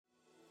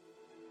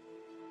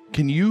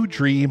Can you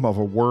dream of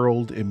a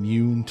world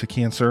immune to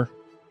cancer?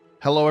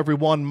 Hello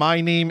everyone, my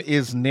name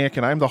is Nick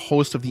and I'm the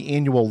host of the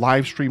annual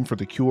live stream for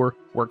The Cure,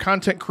 where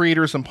content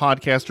creators and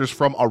podcasters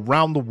from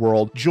around the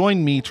world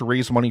join me to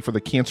raise money for the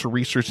Cancer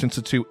Research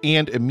Institute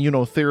and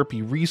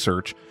immunotherapy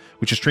research,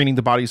 which is training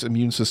the body's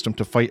immune system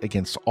to fight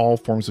against all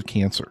forms of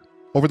cancer.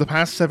 Over the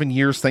past 7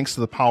 years, thanks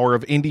to the power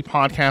of indie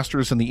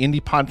podcasters and the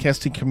indie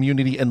podcasting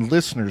community and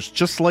listeners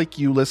just like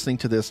you listening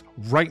to this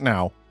right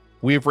now,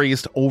 we have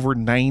raised over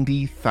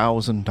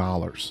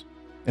 $90,000.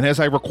 And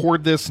as I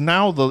record this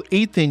now, the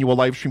 8th annual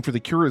live stream for The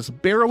Cure is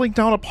barreling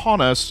down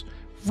upon us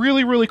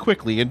really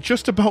quickly in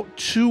just about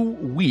 2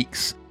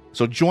 weeks.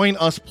 So join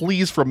us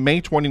please from May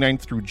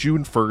 29th through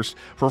June 1st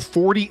for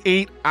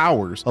 48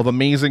 hours of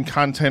amazing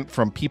content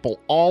from people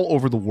all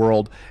over the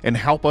world and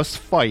help us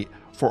fight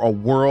for a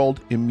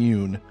world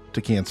immune to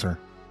cancer.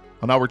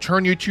 I'll now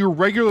return you to your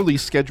regularly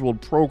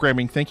scheduled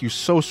programming. Thank you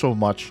so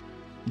much.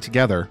 And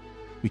together,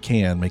 we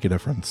can make a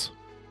difference.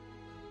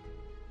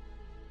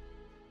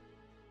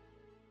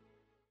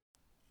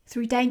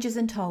 Through dangers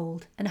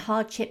untold and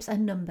hardships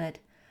unnumbered,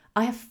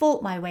 I have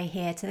fought my way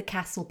here to the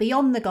castle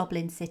beyond the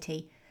Goblin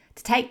City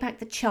to take back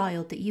the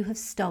child that you have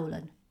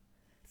stolen.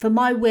 For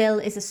my will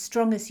is as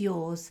strong as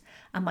yours,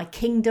 and my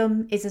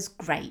kingdom is as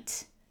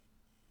great.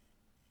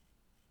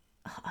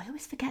 Oh, I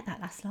always forget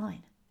that last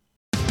line.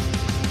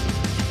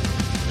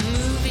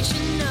 Movies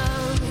you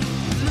know,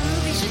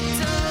 movies you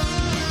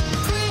don't.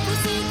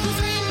 Prequels, sequels,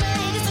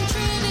 remakes, and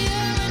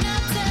trivia and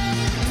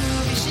updates.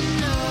 Movies you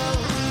know,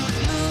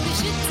 movies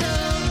you don't.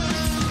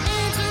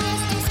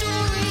 Interesting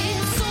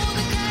stories, all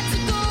the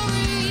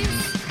categories.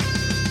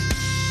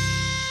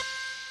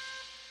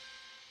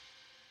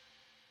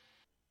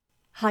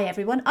 Hi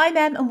everyone, I'm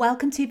Em and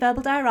welcome to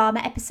Verbal Diorama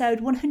episode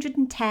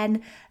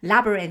 110,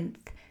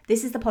 Labyrinth.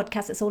 This is the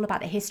podcast that's all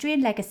about the history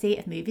and legacy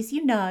of movies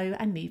you know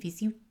and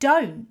movies you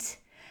don't.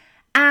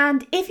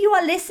 And if you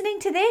are listening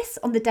to this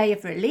on the day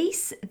of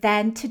release,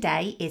 then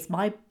today is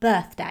my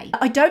birthday.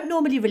 I don't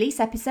normally release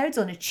episodes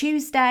on a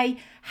Tuesday.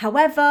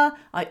 However,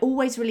 I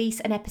always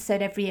release an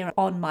episode every year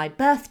on my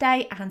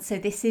birthday. And so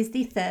this is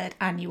the 3rd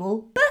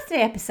annual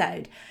birthday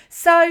episode.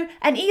 So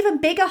an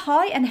even bigger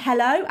hi and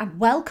hello and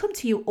welcome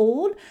to you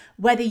all.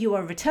 Whether you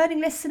are a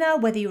returning listener,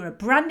 whether you're a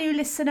brand new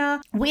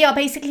listener, we are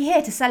basically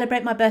here to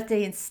celebrate my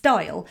birthday in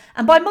style.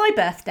 And by my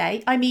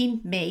birthday, I mean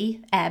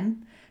me,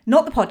 Em.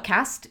 Not the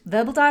podcast.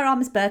 Verbal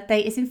Diorama's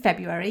birthday is in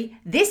February.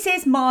 This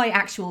is my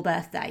actual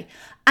birthday.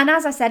 And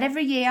as I said,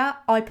 every year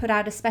I put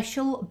out a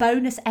special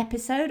bonus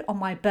episode on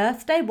my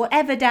birthday,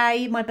 whatever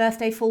day my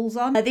birthday falls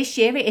on. This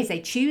year it is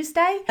a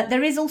Tuesday.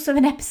 There is also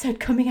an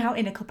episode coming out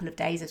in a couple of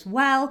days as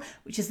well,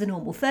 which is the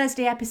normal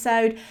Thursday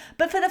episode.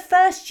 But for the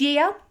first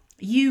year,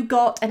 you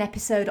got an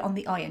episode on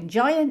the Iron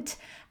Giant.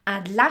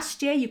 And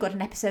last year you got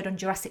an episode on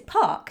Jurassic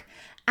Park.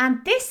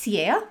 And this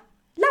year,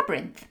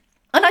 Labyrinth.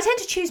 And I tend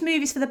to choose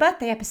movies for the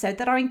birthday episode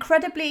that are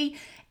incredibly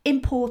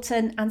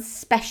important and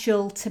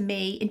special to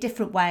me in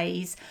different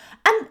ways.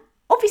 And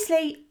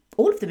obviously,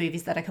 all of the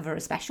movies that I cover are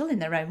special in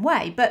their own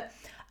way, but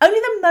only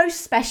the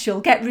most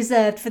special get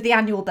reserved for the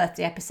annual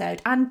birthday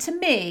episode. And to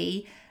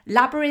me,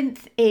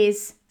 Labyrinth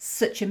is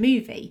such a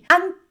movie.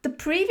 And the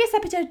previous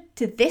episode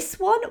to this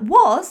one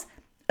was,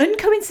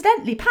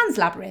 uncoincidentally, Pan's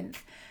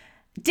Labyrinth.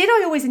 Did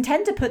I always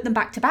intend to put them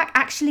back to back?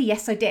 Actually,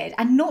 yes, I did.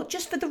 And not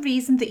just for the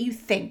reason that you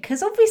think,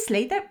 because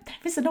obviously there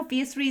is an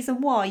obvious reason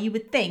why you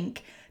would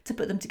think to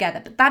put them together.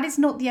 But that is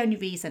not the only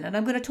reason. And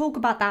I'm going to talk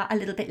about that a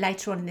little bit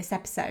later on in this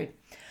episode.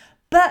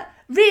 But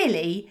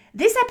really,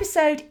 this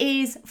episode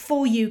is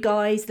for you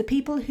guys, the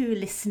people who are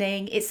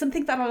listening. It's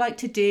something that I like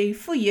to do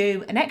for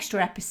you, an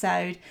extra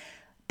episode.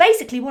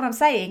 Basically, what I'm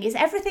saying is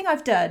everything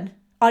I've done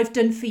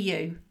for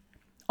you.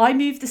 I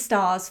move the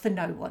stars for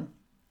no one.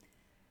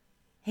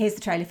 Here's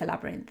the trailer for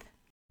Labyrinth.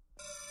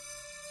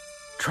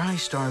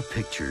 TriStar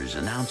Pictures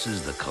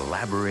announces the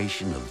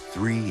collaboration of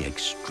 3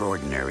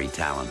 extraordinary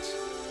talents.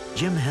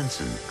 Jim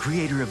Henson,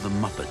 creator of The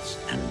Muppets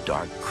and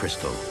Dark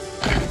Crystal.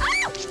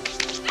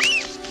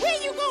 Where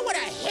you go with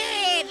a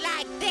head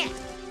like that?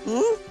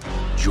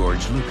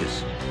 George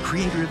Lucas,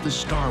 creator of the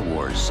Star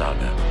Wars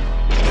saga.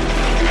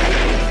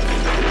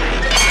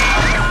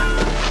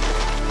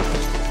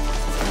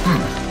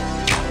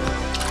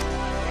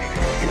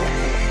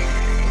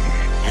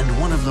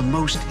 One of the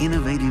most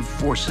innovative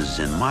forces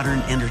in modern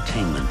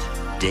entertainment,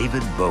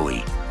 David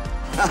Bowie.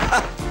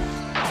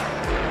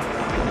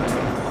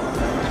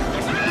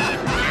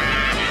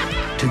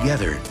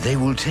 Together, they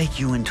will take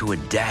you into a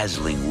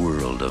dazzling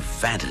world of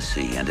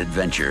fantasy and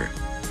adventure.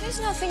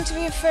 There's nothing to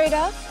be afraid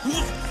of.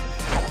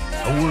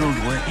 A world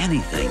where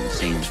anything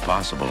seems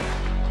possible,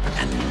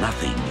 and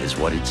nothing is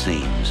what it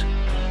seems.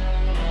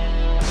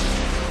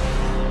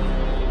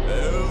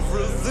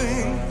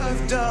 Everything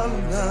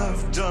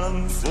I've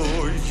done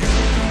for you.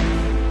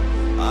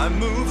 I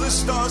move the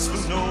stars for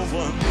no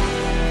one.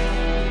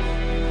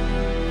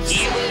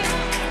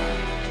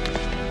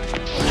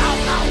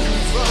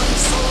 Run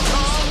so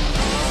long,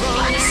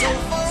 run so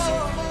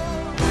far.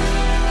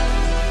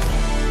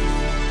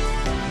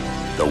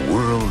 The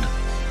world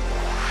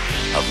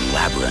of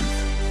Labyrinth.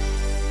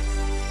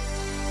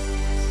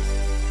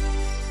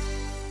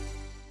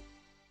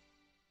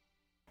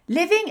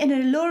 Living in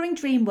an alluring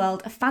dream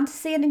world of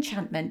fantasy and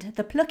enchantment,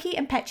 the plucky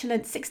and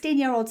petulant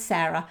 16-year-old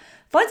Sarah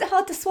finds it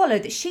hard to swallow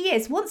that she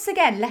is once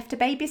again left to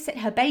babysit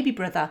her baby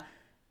brother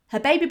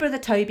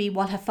Toby,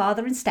 while her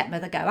father and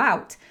stepmother go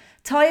out.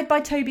 Tired by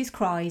Toby's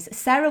cries,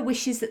 Sarah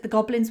wishes that the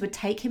goblins would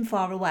take him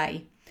far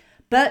away.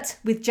 But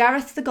with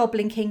Jareth the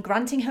Goblin King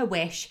granting her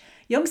wish,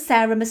 young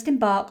Sarah must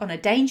embark on a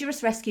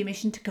dangerous rescue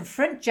mission to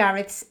confront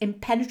Jareth's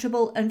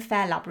impenetrable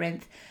unfair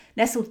labyrinth,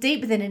 nestled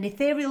deep within an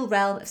ethereal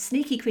realm of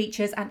sneaky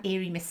creatures and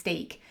eerie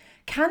mystique.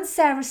 Can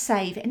Sarah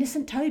save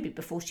innocent Toby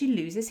before she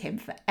loses him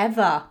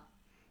forever?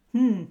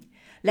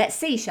 Let's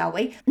see, shall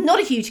we? Not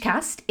a huge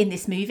cast in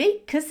this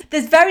movie, because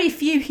there's very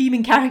few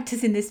human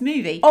characters in this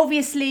movie.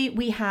 Obviously,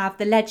 we have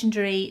the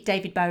legendary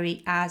David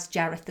Bowie as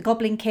Jareth the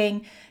Goblin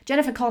King,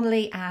 Jennifer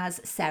Connelly as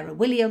Sarah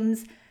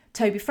Williams,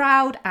 Toby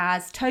Froud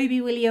as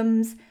Toby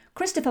Williams,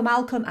 Christopher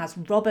Malcolm as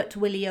Robert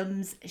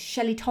Williams,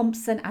 Shelley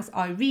Thompson as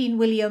Irene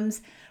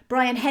Williams,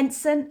 Brian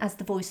Henson as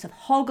the voice of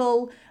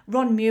Hoggle,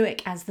 Ron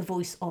Muick as the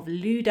voice of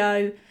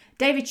Ludo,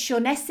 David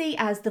Shaughnessy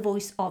as the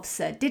voice of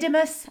Sir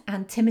Didymus,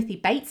 and Timothy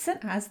Bateson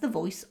as the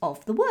voice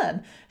of the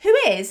Worm, who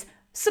is,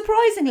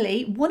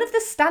 surprisingly, one of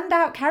the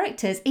standout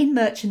characters in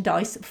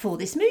merchandise for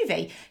this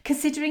movie,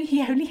 considering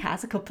he only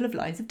has a couple of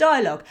lines of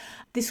dialogue.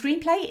 The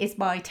screenplay is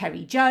by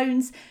Terry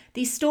Jones,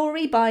 the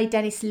story by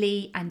Dennis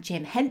Lee and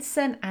Jim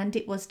Henson, and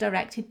it was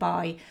directed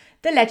by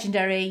the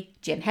legendary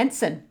Jim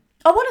Henson.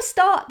 I want to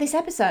start this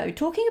episode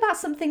talking about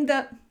something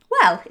that,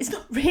 well, is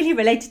not really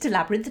related to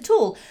Labyrinth at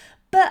all,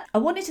 but I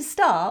wanted to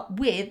start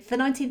with the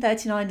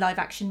 1939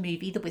 live-action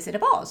movie The Wizard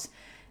of Oz.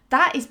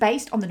 That is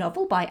based on the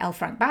novel by L.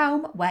 Frank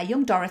Baum, where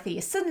young Dorothy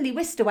is suddenly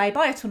whisked away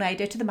by a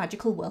tornado to the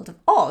magical world of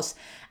Oz.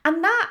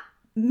 And that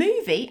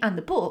movie and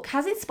the book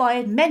has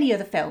inspired many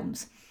other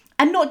films.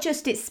 And not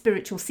just its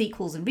spiritual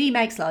sequels and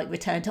remakes like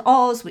Return to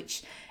Oz,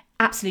 which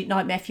absolute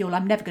nightmare fuel,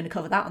 I'm never going to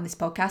cover that on this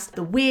podcast,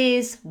 The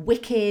Wiz,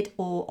 Wicked,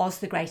 or Oz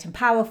the Great and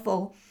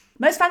Powerful.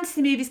 Most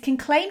fantasy movies can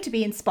claim to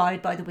be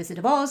inspired by The Wizard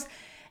of Oz.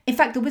 In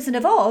fact, The Wizard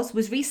of Oz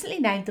was recently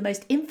named the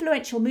most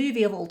influential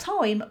movie of all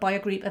time by a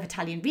group of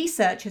Italian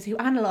researchers who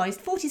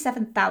analysed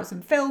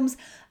 47,000 films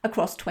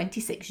across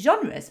 26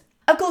 genres.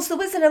 Of course, The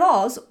Wizard of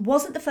Oz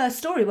wasn't the first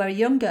story where a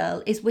young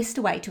girl is whisked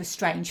away to a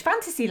strange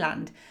fantasy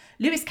land.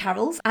 Lewis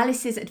Carroll's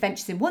Alice's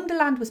Adventures in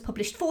Wonderland was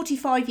published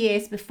 45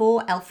 years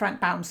before L. Frank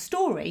Baum's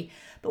story.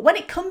 But when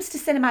it comes to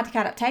cinematic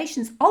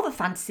adaptations of a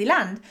fantasy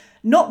land,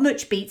 not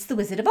much beats The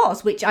Wizard of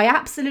Oz, which I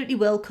absolutely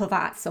will cover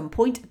at some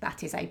point.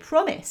 That is a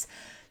promise.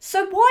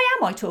 So why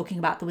am I talking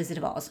about The Wizard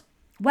of Oz?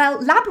 Well,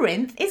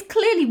 Labyrinth is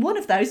clearly one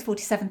of those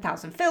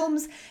 47,000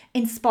 films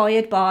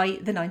inspired by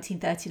the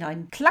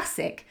 1939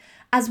 classic,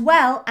 as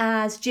well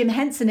as Jim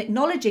Henson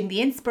acknowledging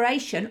the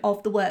inspiration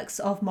of the works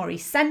of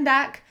Maurice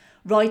Sendak,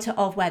 writer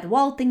of Where the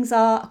Wild Things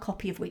Are, a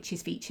copy of which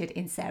is featured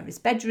in Sarah's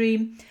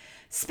bedroom.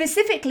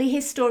 Specifically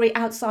his story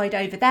Outside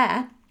Over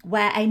There,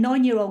 where a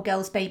 9-year-old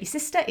girl's baby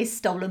sister is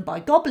stolen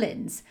by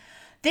goblins.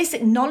 This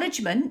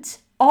acknowledgement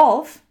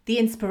of the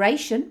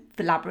inspiration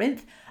for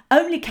Labyrinth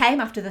only came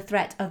after the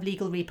threat of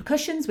legal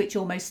repercussions, which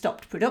almost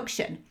stopped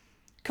production.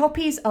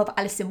 Copies of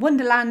Alice in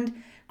Wonderland,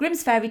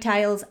 Grimm's Fairy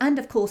Tales, and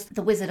of course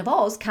The Wizard of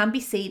Oz can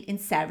be seen in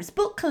Sarah's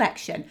book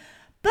collection.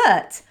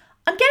 But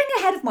I'm getting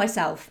ahead of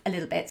myself a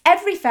little bit.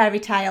 Every fairy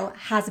tale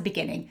has a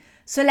beginning,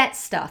 so let's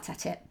start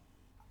at it.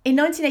 In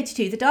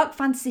 1982, the dark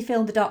fantasy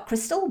film The Dark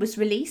Crystal was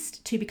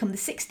released to become the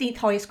 16th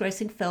highest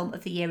grossing film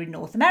of the year in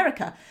North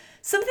America,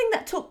 something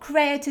that took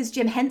creators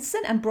Jim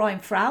Henson and Brian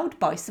Froud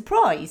by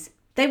surprise.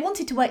 They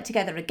wanted to work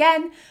together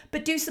again,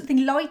 but do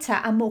something lighter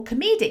and more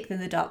comedic than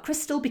The Dark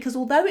Crystal, because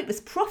although it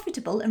was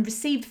profitable and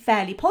received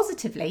fairly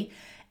positively,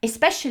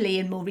 especially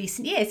in more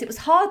recent years, it was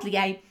hardly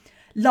a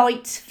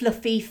light,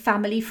 fluffy,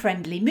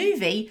 family-friendly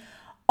movie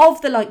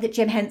of the like that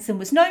Jim Henson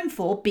was known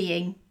for,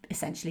 being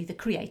essentially the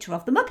creator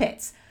of The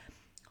Muppets.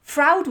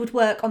 Froud would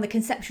work on the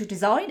conceptual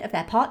design of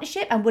their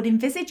partnership and would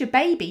envisage a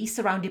baby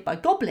surrounded by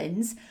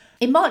goblins.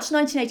 In March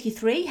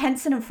 1983,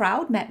 Henson and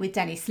Froud met with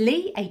Dennis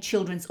Lee, a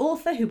children's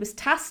author who was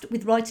tasked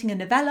with writing a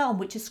novella on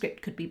which a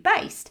script could be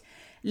based.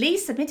 Lee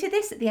submitted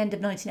this at the end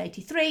of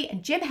 1983,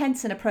 and Jim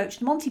Henson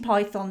approached Monty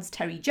Python's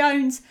Terry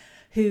Jones,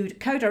 who'd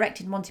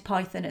co-directed Monty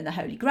Python and the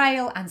Holy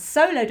Grail and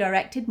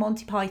solo-directed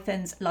Monty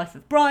Python's Life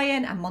of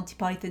Brian and Monty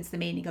Python's The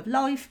Meaning of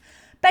Life.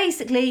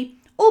 Basically,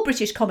 all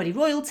British comedy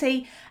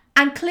royalty,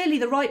 and clearly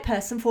the right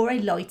person for a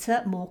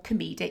lighter, more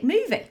comedic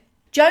movie.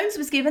 Jones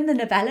was given the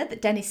novella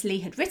that Dennis Lee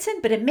had written,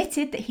 but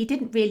admitted that he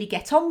didn't really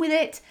get on with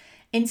it.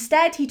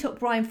 Instead, he took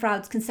Brian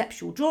Froud's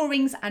conceptual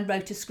drawings and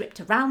wrote a script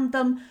around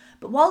them.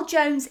 But while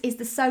Jones is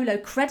the solo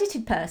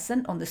credited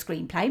person on the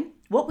screenplay,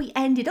 what we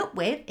ended up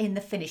with in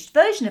the finished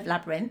version of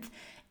Labyrinth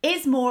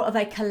is more of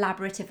a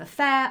collaborative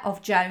affair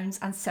of Jones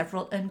and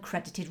several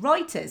uncredited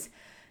writers.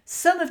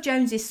 Some of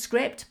Jones's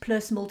script,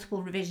 plus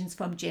multiple revisions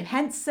from Jim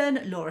Henson,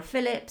 Laura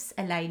Phillips,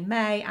 Elaine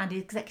May, and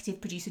executive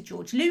producer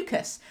George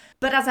Lucas.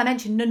 But as I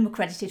mentioned, none were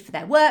credited for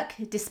their work,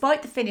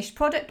 despite the finished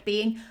product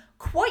being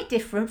quite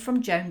different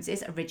from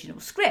Jones's original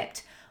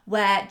script.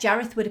 where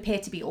Jareth would appear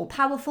to be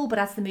all-powerful, but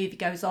as the movie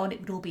goes on, it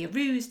would all be a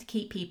ruse to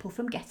keep people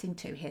from getting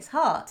to his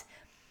heart.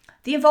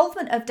 The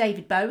involvement of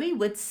David Bowie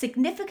would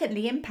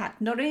significantly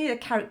impact not only the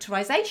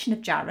characterisation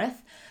of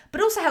Jareth,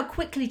 but also how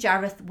quickly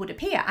Jareth would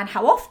appear and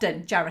how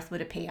often Jareth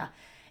would appear.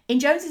 In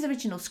Jones's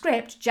original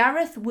script,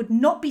 Jareth would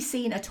not be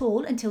seen at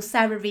all until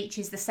Sarah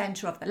reaches the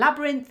centre of the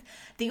labyrinth.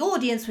 The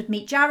audience would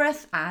meet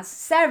Jareth as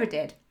Sarah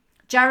did.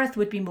 Jareth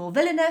would be more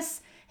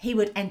villainous. He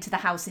would enter the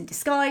house in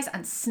disguise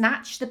and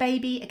snatch the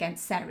baby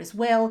against Sarah's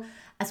will,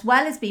 as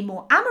well as be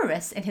more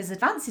amorous in his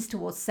advances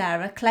towards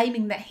Sarah,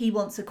 claiming that he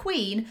wants a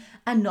queen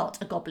and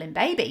not a goblin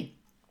baby.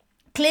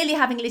 Clearly,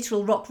 having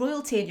literal rock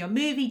royalty in your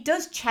movie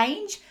does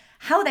change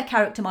how their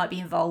character might be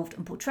involved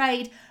and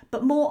portrayed,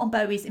 but more on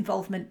Bowie's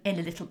involvement in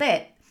a little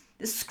bit.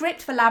 The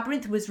script for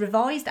Labyrinth was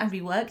revised and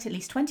reworked at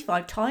least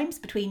 25 times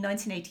between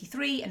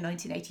 1983 and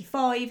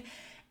 1985,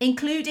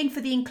 including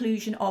for the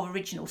inclusion of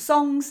original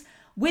songs,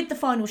 with the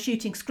final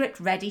shooting script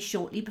ready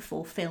shortly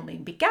before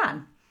filming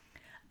began.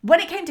 When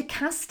it came to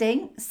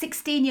casting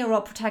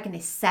 16-year-old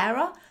protagonist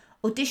Sarah,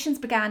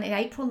 auditions began in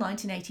April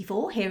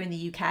 1984 here in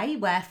the UK,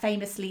 where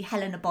famously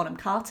Helena Bonham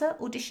Carter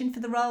auditioned for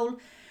the role.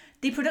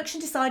 The production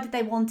decided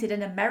they wanted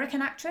an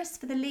American actress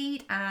for the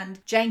lead,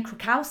 and Jane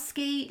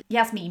Krakowski,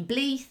 Yasmine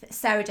Bleeth,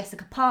 Sarah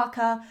Jessica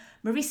Parker,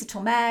 Marisa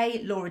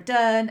Tomei, Laura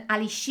Dern,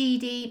 Ali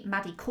Sheedy,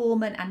 Maddie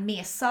Corman and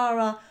Mia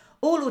Sara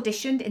all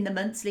auditioned in the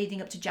months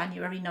leading up to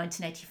January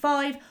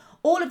 1985.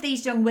 All of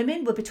these young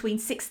women were between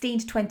 16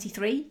 to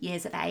 23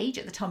 years of age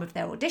at the time of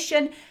their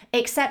audition,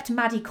 except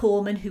Maddie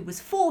Corman, who was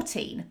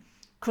 14.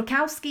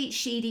 Krakowski,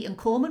 Sheedy and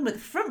Corman were the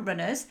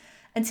frontrunners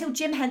until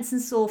Jim Henson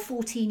saw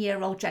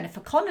 14-year-old Jennifer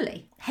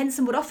Connelly.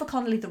 Henson would offer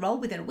Connelly the role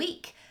within a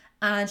week,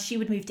 and she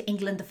would move to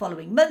England the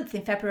following month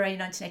in February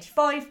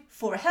 1985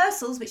 for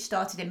rehearsals, which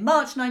started in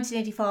March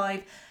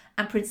 1985,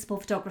 and principal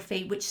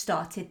photography, which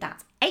started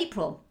that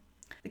April.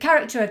 The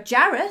character of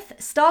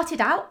Jareth started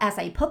out as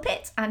a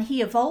puppet, and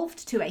he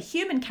evolved to a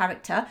human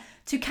character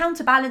to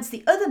counterbalance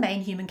the other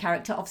main human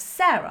character of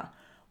Sarah.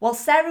 While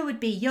Sarah would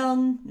be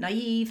young,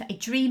 naive, a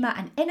dreamer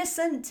and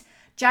innocent,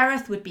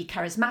 Jareth would be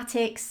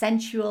charismatic,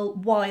 sensual,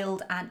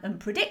 wild and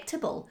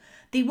unpredictable.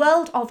 The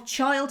world of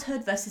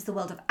childhood versus the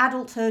world of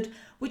adulthood,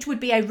 which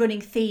would be a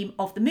running theme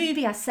of the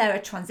movie as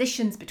Sarah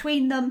transitions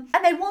between them,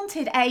 and they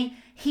wanted a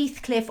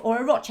Heathcliff or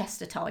a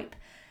Rochester type.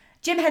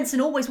 Jim Henson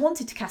always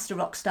wanted to cast a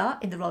rock star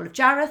in the role of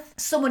Jareth,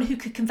 someone who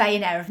could convey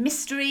an air of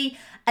mystery,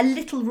 a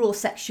little raw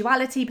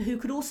sexuality, but who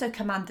could also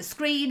command the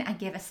screen and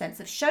give a sense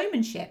of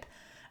showmanship.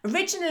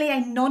 Originally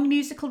a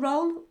non-musical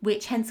role,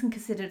 which Henson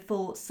considered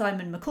for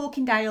Simon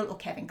McCorkindale or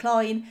Kevin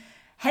Kline,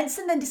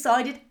 Henson then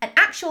decided an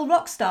actual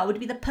rock star would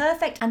be the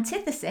perfect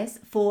antithesis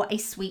for a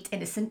sweet,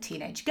 innocent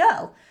teenage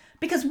girl.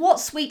 Because what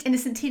sweet,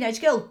 innocent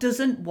teenage girl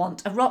doesn't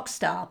want a rock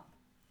star?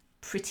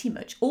 Pretty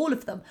much all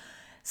of them.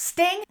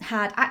 Sting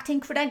had acting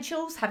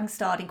credentials, having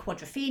starred in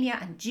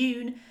Quadrophenia and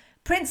Dune.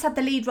 Prince had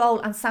the lead role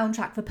and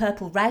soundtrack for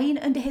Purple Rain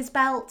under his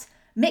belt.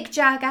 Mick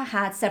Jagger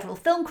had several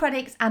film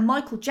credits, and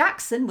Michael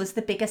Jackson was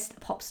the biggest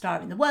pop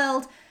star in the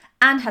world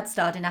and had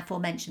starred in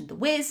aforementioned The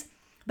Wiz.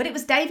 But it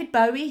was David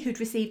Bowie who'd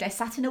received a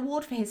Saturn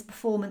Award for his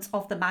performance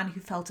of The Man Who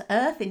Fell to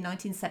Earth in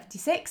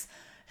 1976,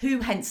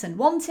 who Henson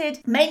wanted,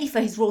 mainly for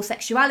his raw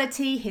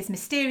sexuality, his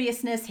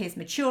mysteriousness, his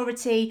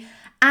maturity,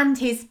 and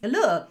his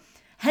allure.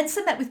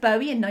 Henson met with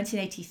Bowie in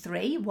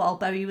 1983 while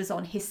Bowie was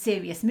on his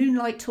Serious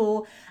Moonlight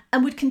tour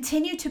and would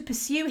continue to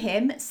pursue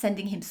him,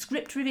 sending him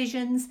script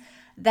revisions.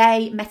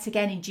 They met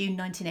again in June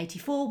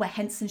 1984 where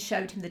Henson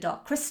showed him The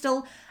Dark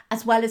Crystal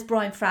as well as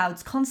Brian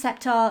Froud's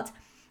concept art.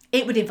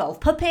 It would involve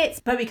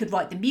puppets, Bowie could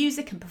write the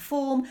music and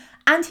perform,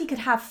 and he could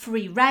have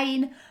free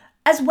reign,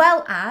 as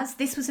well as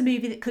this was a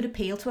movie that could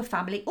appeal to a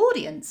family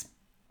audience.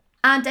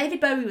 And David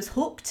Bowie was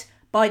hooked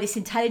by this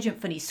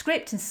intelligent, funny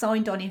script and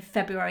signed on in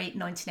February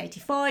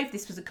 1985.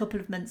 This was a couple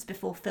of months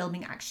before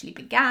filming actually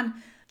began.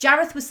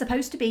 Jareth was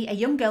supposed to be a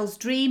young girl's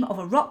dream of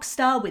a rock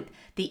star with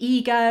the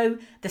ego,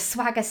 the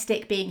swagger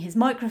stick being his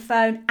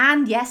microphone,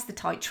 and yes, the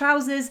tight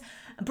trousers.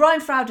 And Brian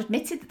Froud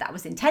admitted that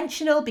was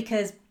intentional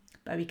because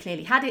Bowie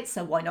clearly had it,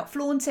 so why not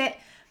flaunt it?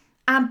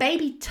 And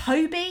baby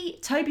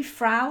Toby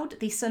Froud,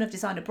 the son of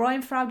designer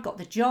Brian Froud, got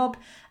the job.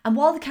 And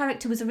while the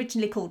character was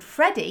originally called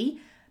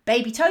Freddie,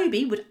 baby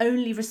Toby would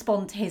only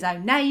respond to his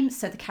own name,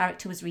 so the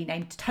character was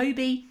renamed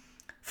Toby.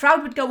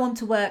 Froud would go on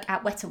to work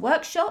at Weta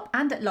Workshop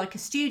and at Leica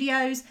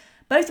Studios,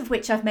 both of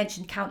which I've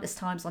mentioned countless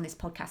times on this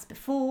podcast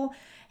before.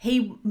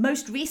 He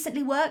most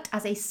recently worked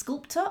as a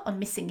sculptor on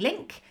Missing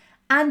Link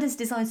and as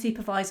design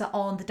supervisor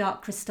on The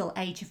Dark Crystal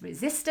Age of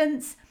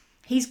Resistance.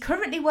 He's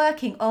currently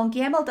working on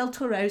Guillermo del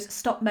Toro's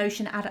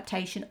stop-motion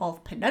adaptation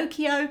of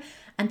Pinocchio,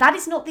 and that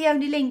is not the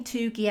only link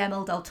to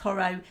Guillermo del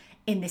Toro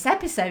in this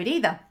episode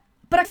either.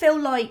 But I feel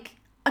like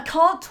I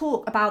can't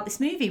talk about this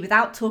movie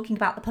without talking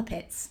about the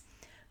puppets.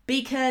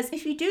 Because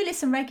if you do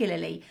listen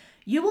regularly,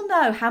 you will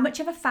know how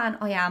much of a fan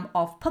I am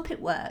of puppet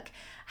work,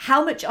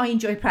 how much I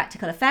enjoy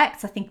practical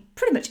effects. I think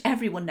pretty much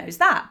everyone knows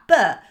that.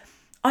 But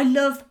I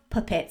love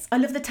puppets. I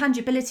love the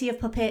tangibility of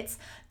puppets,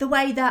 the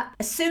way that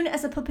as soon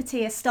as a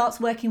puppeteer starts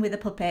working with a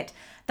puppet,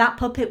 that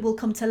puppet will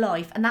come to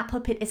life, and that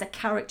puppet is a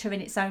character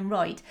in its own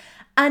right.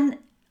 And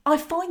I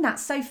find that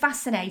so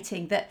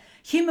fascinating that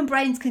human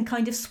brains can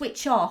kind of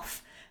switch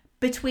off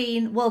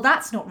between, well,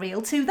 that's not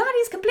real, to that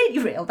is completely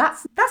real.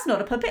 That's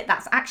not a puppet,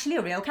 that's actually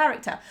a real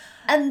character.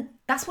 And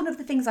that's one of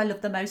the things I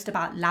love the most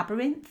about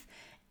Labyrinth,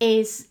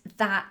 is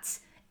that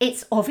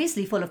it's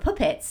obviously full of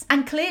puppets,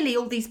 and clearly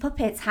all these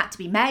puppets had to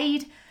be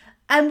made.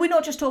 And we're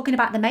not just talking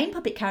about the main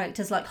puppet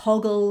characters like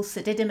Hoggle,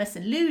 Sir Didymus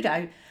and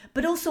Ludo,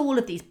 but also all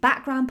of these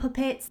background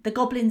puppets, the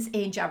goblins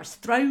in Jareth's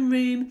throne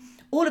room,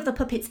 all of the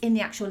puppets in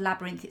the actual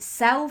labyrinth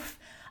itself.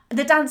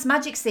 The dance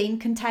magic scene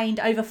contained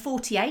over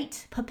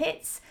 48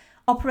 puppets,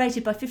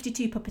 operated by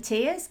 52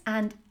 puppeteers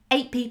and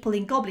 8 people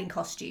in goblin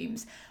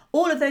costumes.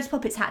 All of those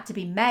puppets had to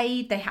be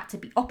made, they had to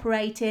be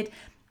operated.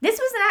 This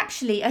was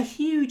actually a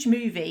huge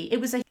movie. It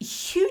was a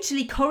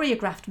hugely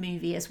choreographed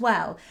movie as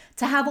well.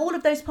 To have all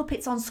of those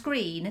puppets on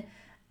screen,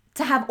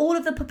 to have all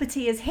of the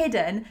puppeteers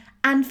hidden,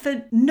 and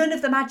for none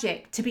of the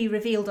magic to be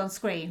revealed on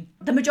screen.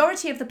 The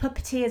majority of the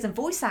puppeteers and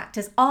voice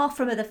actors are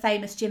from other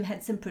famous Jim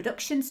Henson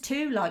productions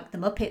too, like The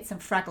Muppets and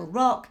Fraggle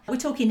Rock. We're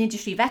talking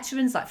industry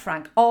veterans like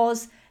Frank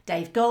Oz,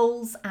 Dave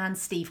Goelz and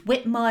Steve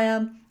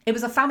Whitmire. It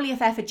was a family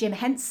affair for Jim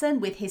Henson,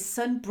 with his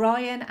son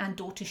Brian and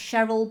daughter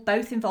Cheryl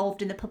both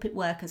involved in the puppet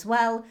work as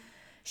well.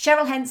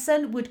 Cheryl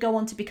Henson would go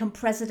on to become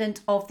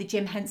president of the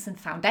Jim Henson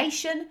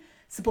Foundation,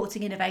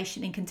 supporting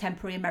innovation in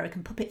contemporary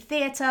American puppet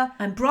theatre.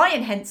 And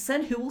Brian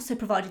Henson, who also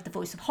provided the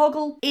voice of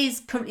Hoggle,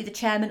 is currently the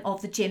chairman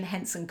of the Jim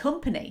Henson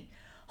Company.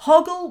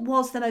 Hoggle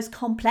was the most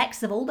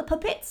complex of all the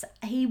puppets.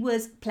 He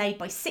was played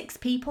by 6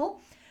 people.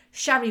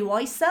 Shari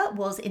Weisser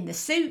was in the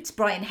suit,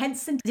 Brian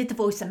Henson did the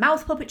voice and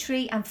mouth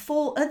puppetry, and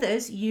 4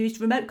 others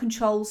used remote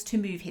controls to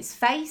move his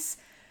face.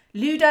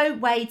 Ludo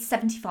weighed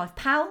 75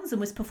 pounds and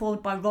was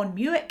performed by Ron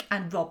Muick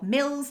and Rob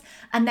Mills,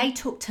 and they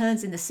took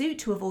turns in the suit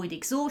to avoid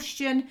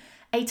exhaustion.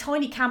 A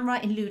tiny camera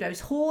in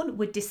Ludo's horn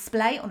would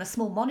display on a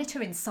small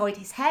monitor inside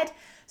his head,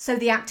 so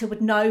the actor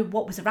would know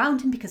what was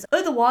around him, because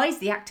otherwise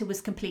the actor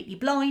was completely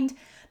blind.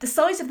 The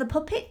size of the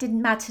puppet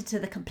didn't matter to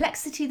the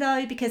complexity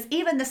though, because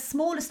even the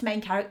smallest main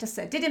character,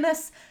 Sir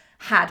Didymus,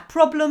 had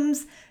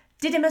problems.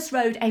 Didymus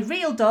rode a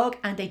real dog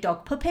and a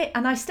dog puppet,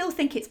 and I still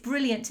think it's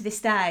brilliant to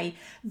this day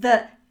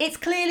that it's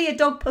clearly a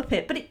dog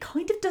puppet, but it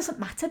kind of doesn't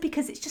matter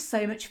because it's just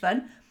so much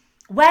fun.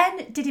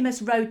 When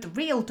Didymus rode the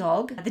real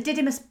dog, the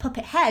Didymus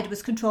puppet head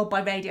was controlled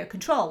by radio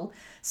control,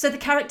 so the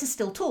character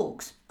still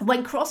talks.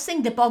 When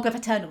crossing the Bog of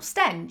Eternal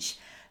Stench,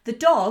 the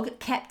dog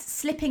kept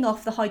slipping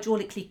off the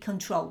hydraulically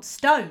controlled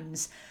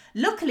stones.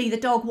 Luckily, the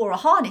dog wore a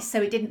harness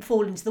so it didn't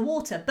fall into the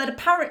water, but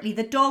apparently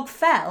the dog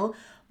fell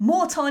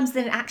more times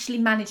than it actually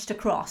managed to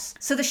cross.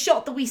 So the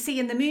shot that we see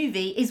in the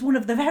movie is one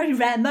of the very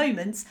rare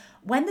moments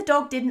when the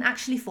dog didn't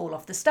actually fall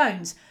off the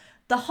stones.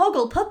 The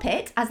Hoggle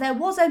puppet, as there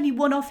was only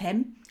one of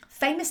him,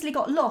 famously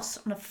got lost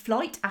on a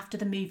flight after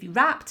the movie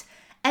wrapped,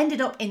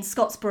 ended up in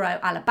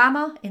Scottsboro,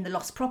 Alabama, in the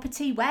lost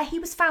property, where he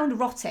was found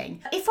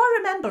rotting. If I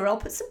remember, I'll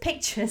put some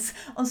pictures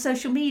on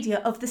social media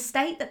of the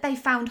state that they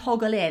found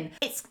Hoggle in.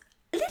 It's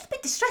a little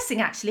bit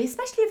distressing, actually,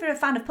 especially if you're a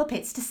fan of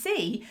puppets, to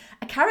see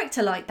a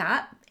character like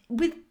that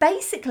with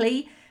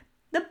basically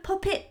the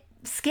puppet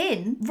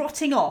skin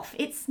rotting off.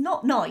 It's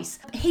not nice.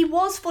 He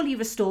was fully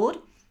restored.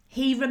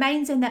 He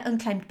remains in their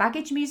Unclaimed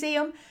Baggage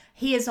Museum.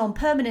 He is on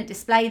permanent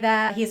display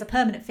there. He is a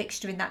permanent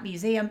fixture in that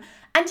museum.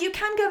 And you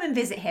can go and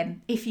visit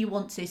him if you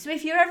want to. So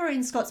if you're ever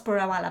in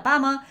Scottsboro,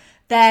 Alabama,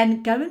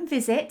 then go and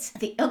visit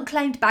the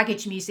Unclaimed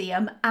Baggage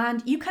Museum,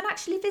 and you can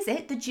actually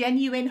visit the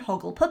genuine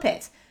Hoggle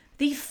puppet.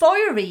 The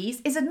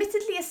Fireys is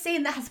admittedly a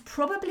scene that has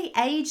probably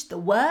aged the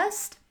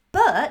worst,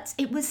 but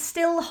it was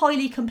still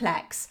highly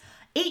complex.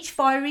 Each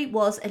Fiery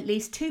was at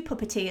least 2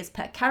 puppeteers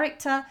per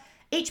character.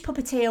 Each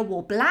puppeteer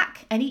wore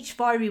black, and each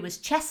Fiery was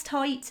chest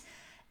height.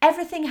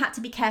 Everything had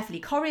to be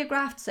carefully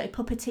choreographed so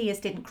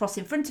puppeteers didn't cross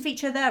in front of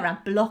each other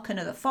and block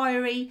another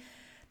Fiery.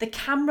 The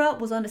camera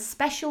was on a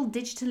special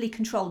digitally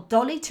controlled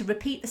dolly to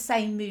repeat the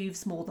same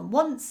moves more than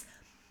once.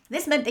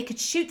 This meant they could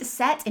shoot the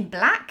set in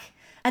black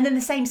and then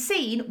the same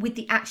scene with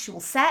the actual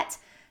set.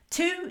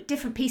 2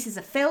 different pieces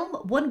of film,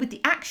 one with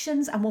the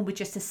actions and one with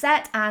just a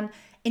set, and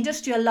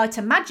Industrial Light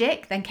and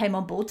Magic then came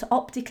on board to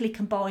optically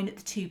combine the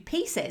 2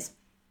 pieces.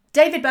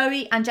 David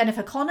Bowie and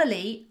Jennifer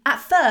Connelly at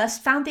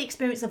first found the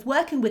experience of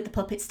working with the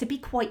puppets to be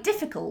quite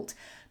difficult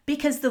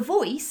because the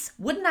voice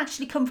wouldn't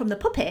actually come from the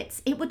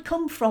puppets, it would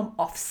come from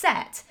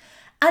offset.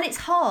 And it's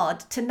hard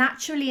to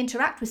naturally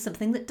interact with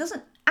something that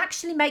doesn't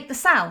actually make the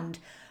sound,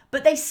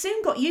 but they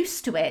soon got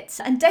used to it.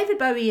 And David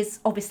Bowie is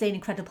obviously an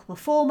incredible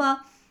performer,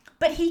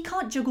 but he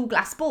can't juggle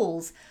glass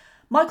balls.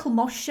 Michael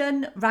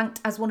Moschen,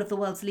 ranked as one of the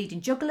world's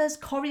leading jugglers,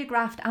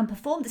 choreographed and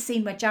performed the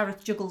scene where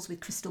Jareth juggles with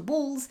crystal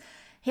balls.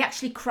 He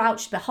actually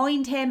crouched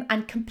behind him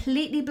and,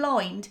 completely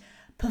blind,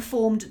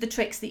 performed the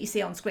tricks that you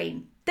see on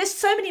screen. There's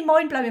so many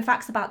mind-blowing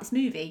facts about this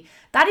movie.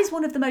 That is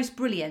one of the most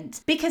brilliant,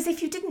 because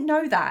if you didn't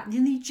know that,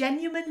 then you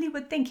genuinely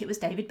would think it was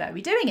David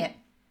Bowie doing it.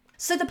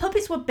 So the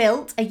puppets were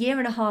built a year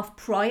and a half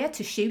prior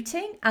to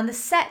shooting, and the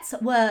sets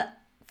were,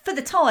 for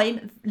the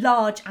time,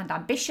 large and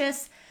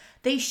ambitious.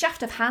 The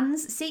Shaft of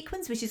Hands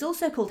sequence, which is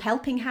also called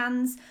Helping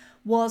Hands,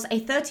 was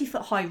a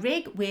 30-foot high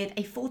rig with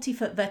a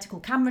 40-foot vertical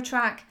camera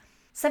track.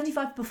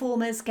 75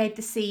 performers gave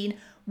the scene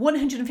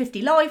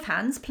 150 live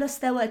hands, plus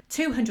there were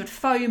 200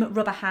 foam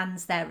rubber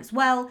hands there as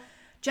well.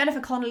 Jennifer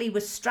Connelly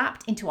was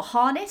strapped into a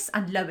harness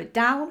and lowered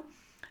down.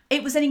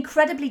 It was an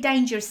incredibly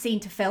dangerous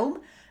scene to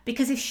film,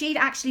 because if she'd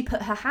actually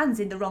put her hands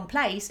in the wrong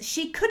place,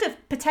 she could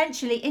have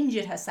potentially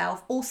injured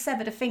herself or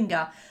severed a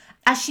finger,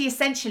 as she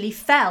essentially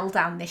fell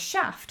down this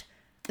shaft.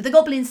 The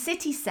Goblin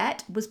City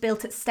set was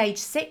built at Stage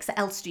 6 at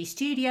Elstree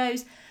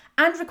Studios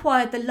and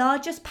required the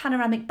largest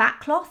panoramic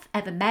backcloth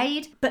ever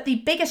made, but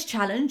the biggest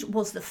challenge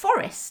was the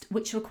forest,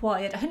 which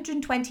required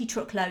 120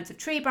 truckloads of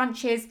tree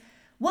branches,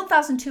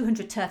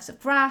 1,200 turfs of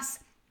grass,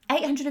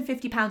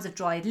 850 pounds of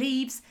dried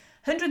leaves,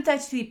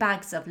 133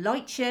 bags of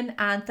lichen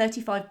and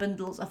 35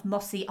 bundles of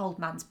mossy old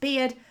man's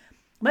beard.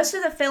 Most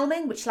of the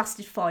filming, which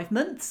lasted 5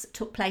 months,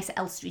 took place at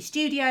Elstree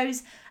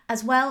Studios,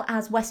 as well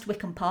as West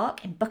Wickham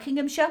Park in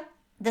Buckinghamshire.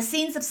 The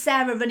scenes of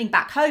Sarah running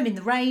back home in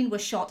the rain were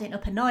shot in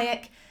Upper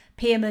Nyack,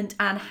 Piermont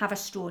and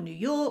Haverstraw, New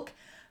York.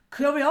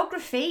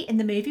 Choreography in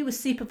the movie was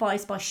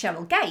supervised by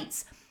Cheryl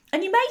Gates.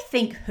 And you may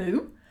think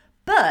who?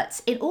 But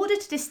in order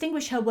to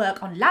distinguish her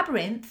work on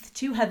Labyrinth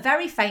to her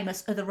very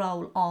famous other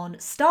role on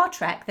Star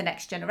Trek The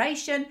Next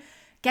Generation,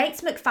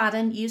 Gates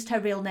McFadden used her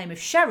real name of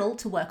Cheryl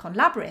to work on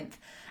Labyrinth.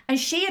 And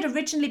she had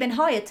originally been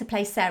hired to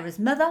play Sarah's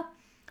mother.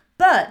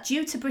 But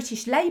due to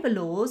British labour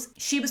laws,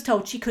 she was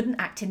told she couldn't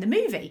act in the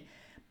movie.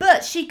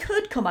 But she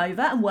could come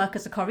over and work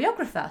as a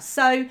choreographer.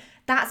 So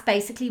that's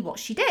basically what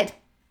she did.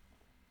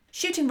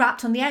 Shooting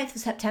wrapped on the 8th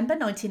of September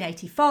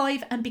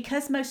 1985, and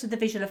because most of the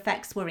visual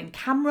effects were in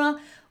camera,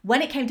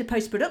 when it came to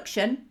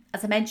post-production,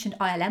 as I mentioned,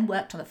 ILM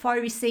worked on the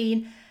fiery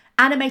scene.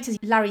 Animators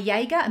Larry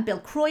Yeager and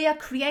Bill Croyer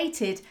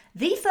created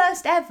the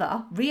first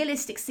ever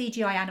realistic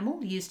CGI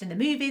animal used in the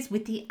movies,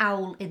 with the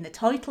owl in the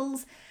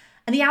titles.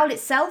 And the owl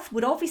itself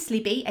would obviously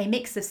be a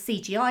mix of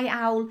CGI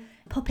owl,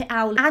 puppet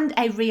owl, and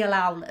a real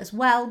owl as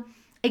well.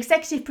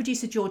 Executive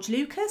producer George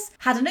Lucas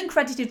had an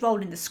uncredited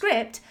role in the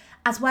script,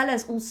 as well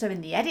as also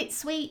in the edit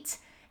suite.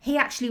 He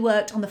actually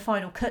worked on the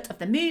final cut of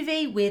the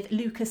movie, with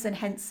Lucas and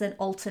Henson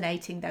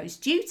alternating those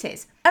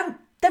duties.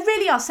 There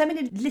really are so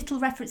many little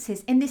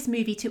references in this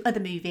movie to other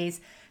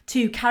movies,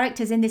 to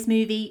characters in this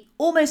movie.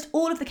 Almost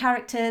all of the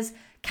characters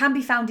can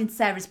be found in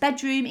Sarah's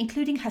bedroom,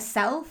 including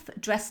herself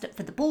dressed up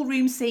for the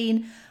ballroom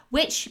scene,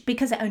 which,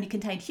 because it only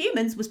contained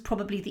humans, was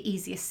probably the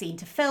easiest scene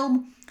to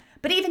film.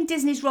 But even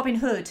Disney's Robin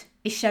Hood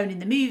is shown in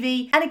the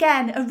movie. And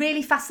again, a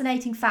really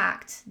fascinating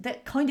fact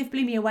that kind of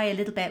blew me away a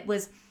little bit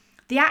was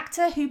the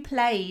actor who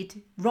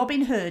played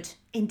Robin Hood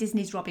in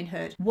Disney's Robin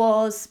Hood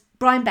was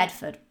Brian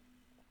Bedford.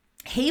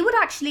 He would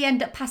actually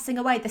end up passing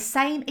away the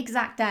same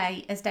exact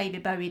day as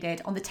David Bowie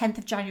did, on the 10th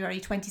of January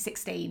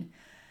 2016.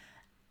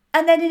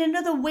 And then in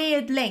another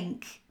weird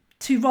link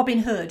to Robin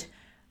Hood,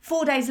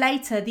 4 days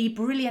later, the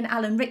brilliant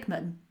Alan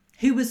Rickman,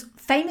 who was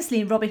famously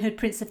in Robin Hood,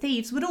 Prince of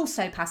Thieves, would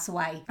also pass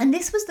away. And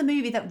this was the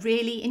movie that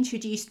really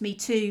introduced me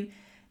to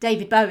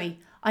David Bowie.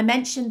 I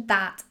mentioned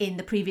that in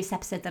the previous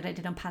episode that I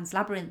did on Pan's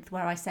Labyrinth,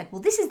 where I said,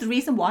 well, this is the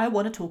reason why I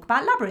want to talk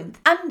about Labyrinth.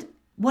 And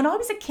when I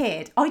was a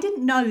kid, I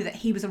didn't know that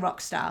he was a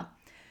rock star,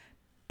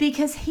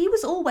 because he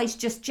was always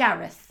just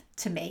Jareth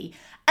to me.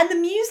 And the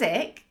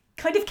music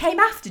kind of came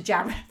after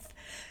Jareth.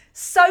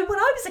 So when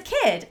I was a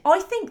kid, I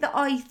think that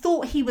I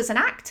thought he was an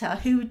actor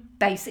who'd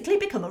basically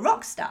become a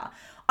rock star.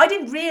 I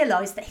didn't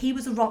realise that he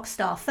was a rock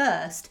star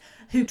first,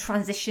 who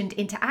transitioned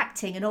into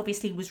acting and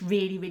obviously was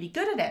really, really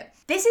good at it.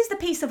 This is the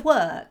piece of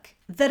work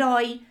that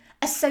I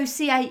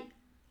associate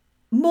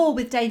more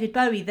with David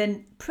Bowie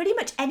than pretty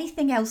much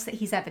anything else that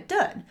he's ever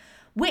done,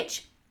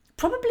 which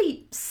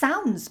probably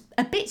sounds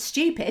a bit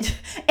stupid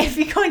if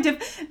you kind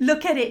of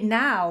look at it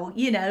now,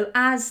 you know,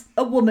 as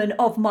a woman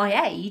of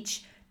my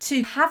age,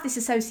 to have this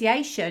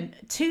association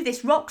to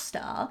this rock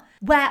star,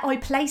 where I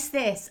place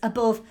this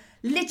above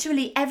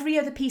literally every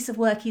other piece of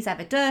work he's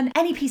ever done,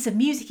 any piece of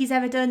music he's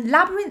ever done.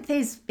 Labyrinth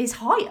is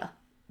higher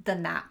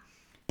than that.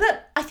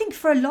 But I think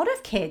for a lot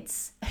of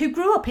kids who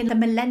grew up in the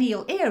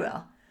millennial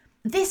era,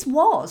 this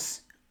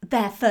was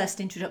their first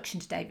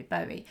introduction to David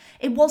Bowie.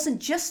 It wasn't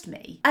just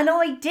me. And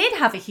I did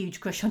have a huge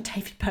crush on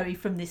David Bowie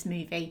from this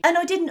movie. And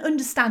I didn't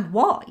understand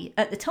why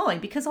at the time,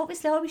 because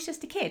obviously I was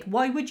just a kid.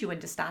 Why would you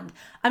understand?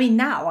 I mean,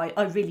 now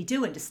I really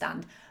do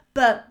understand.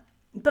 But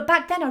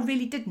back then I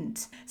really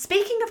didn't.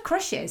 Speaking of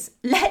crushes,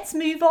 let's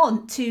move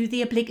on to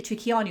the obligatory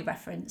Keanu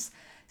reference.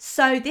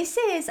 So this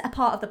is a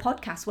part of the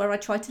podcast where I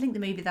try to link the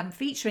movie that I'm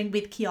featuring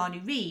with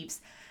Keanu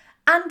Reeves.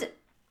 And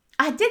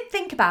I did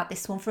think about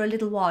this one for a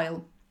little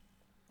while.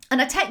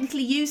 And I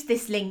technically used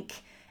this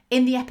link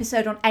in the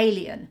episode on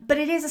Alien, but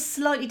it is a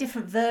slightly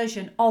different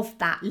version of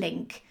that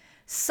link.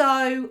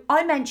 So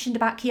I mentioned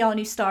about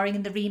Keanu starring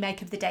in the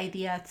remake of The Day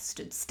the Earth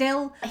Stood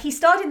Still. He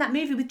starred in that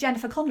movie with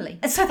Jennifer Connelly.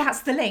 And so that's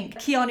the link.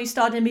 Keanu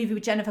starred in a movie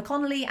with Jennifer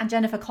Connelly, and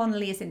Jennifer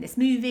Connelly is in this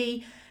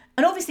movie.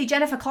 And obviously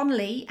Jennifer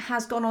Connelly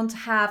has gone on to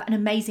have an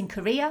amazing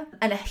career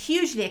and a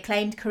hugely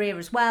acclaimed career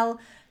as well.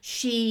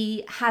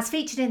 She has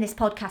featured in this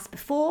podcast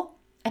before,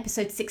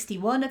 episode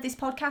 61 of this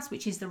podcast,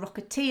 which is The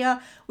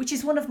Rocketeer, which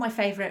is one of my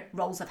favourite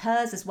roles of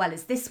hers, as well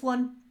as this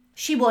one.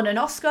 She won an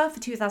Oscar for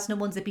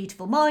 2001's A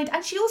Beautiful Mind,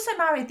 and she also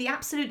married the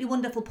absolutely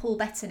wonderful Paul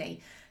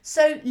Bettany.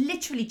 So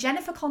literally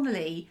Jennifer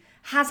Connelly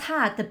has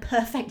had the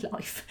perfect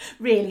life,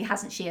 really,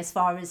 hasn't she, as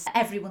far as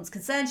everyone's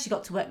concerned. She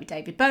got to work with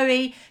David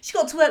Bowie, she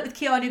got to work with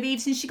Keanu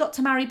Reeves, and she got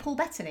to marry Paul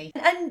Bettany.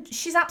 And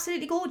she's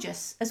absolutely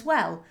gorgeous as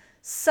well.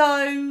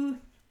 So,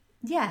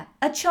 yeah,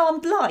 a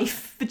charmed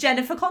life for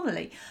Jennifer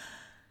Connelly.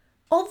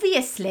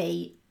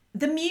 Obviously,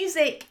 the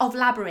music of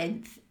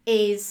Labyrinth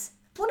is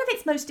one of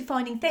its most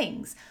defining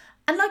things.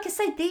 And like I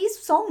said, these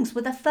songs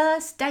were the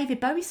first David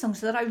Bowie songs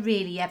that I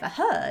really ever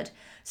heard.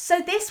 So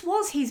this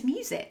was his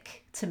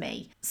music to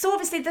me. So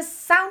obviously the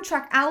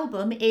soundtrack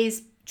album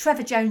is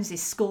Trevor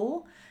Jones's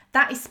score.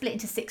 That is split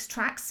into 6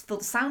 tracks for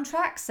the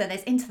soundtrack. So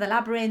there's Into the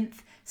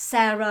Labyrinth,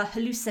 Sarah,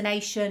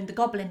 Hallucination, The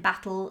Goblin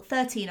Battle,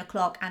 13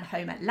 O'Clock and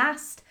Home at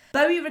Last.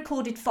 Bowie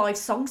recorded 5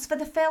 songs for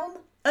the film: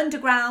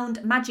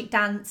 Underground, Magic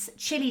Dance,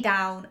 Chilly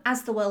Down,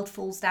 As the World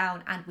Falls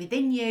Down and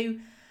Within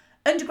You.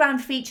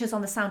 Underground features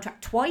on the soundtrack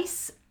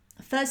twice.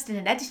 First in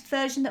an edited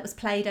version that was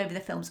played over the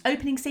film's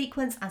opening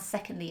sequence, and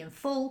secondly in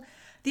full.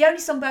 The only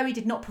song Bowie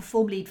did not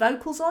perform lead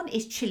vocals on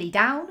is Chilly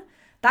Down.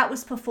 That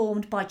was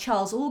performed by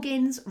Charles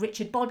Orgins,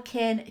 Richard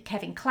Bodkin,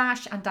 Kevin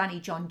Clash and Danny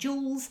John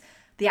Jules,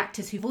 the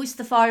actors who voiced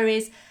the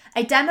Fireys.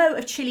 A demo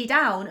of Chilly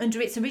Down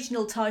under its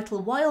original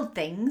title Wild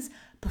Things,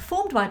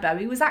 performed by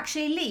Bowie, was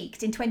actually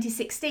leaked in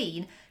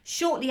 2016,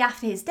 shortly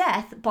after his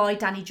death, by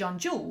Danny John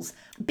Jules.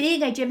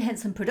 Being a Jim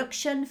Henson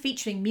production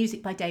featuring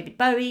music by David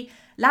Bowie,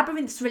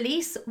 Labyrinth's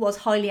release was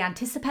highly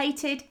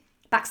anticipated.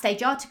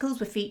 Backstage articles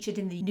were featured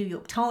in the New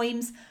York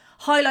Times,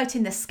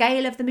 highlighting the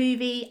scale of the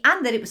movie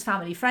and that it was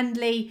family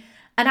friendly.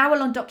 An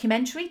hour-long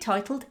documentary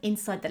titled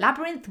Inside the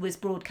Labyrinth was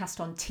broadcast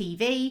on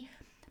TV.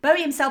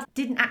 Bowie himself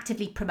didn't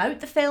actively promote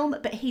the film,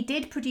 but he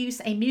did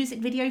produce a music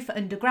video for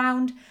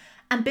Underground,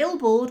 and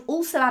Billboard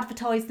also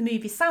advertised the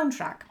movie's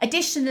soundtrack.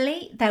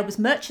 Additionally, there was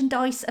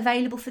merchandise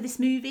available for this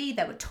movie.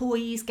 There were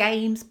toys,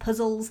 games,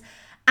 puzzles,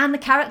 and the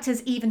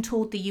characters even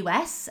toured the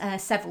US,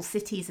 several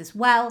cities as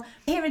well.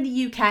 Here in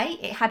the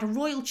UK, it had a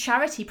royal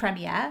charity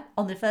premiere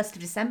on the 1st of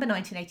December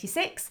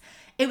 1986.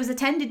 It was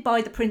attended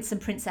by the Prince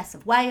and Princess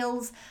of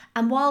Wales,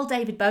 and while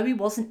David Bowie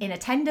wasn't in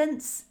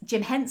attendance,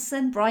 Jim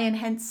Henson, Brian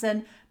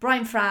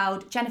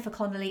Froud, Jennifer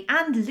Connelly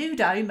and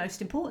Ludo,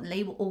 most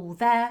importantly, were all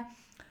there.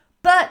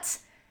 But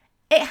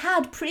it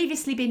had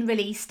previously been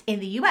released in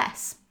the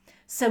US.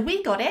 So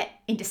we got it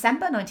in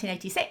December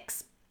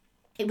 1986.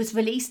 It was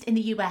released in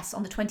the US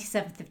on the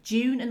 27th of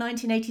June in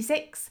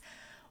 1986,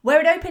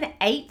 where it opened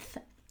 8th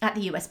at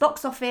the US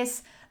box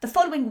office. The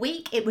following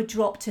week, it would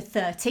drop to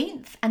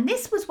 13th, and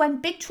this was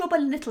when Big Trouble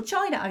in Little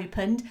China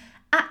opened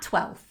at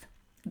 12th.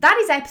 That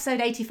is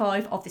episode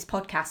 85 of this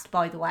podcast,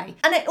 by the way.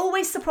 And it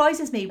always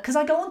surprises me because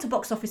I go on to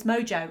Box Office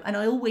Mojo and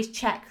I always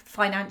check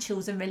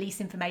financials and release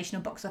information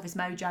on Box Office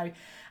Mojo.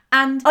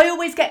 And I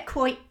always get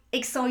quite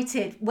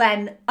excited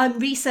when I'm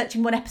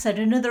researching one episode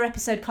and another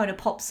episode kind of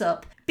pops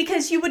up,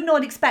 because you would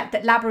not expect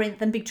that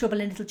Labyrinth and Big Trouble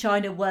in Little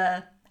China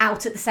were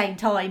out at the same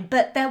time,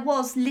 but there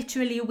was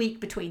literally a week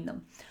between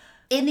them.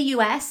 In the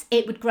US,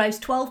 it would gross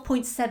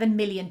 $12.7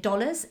 million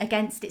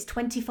against its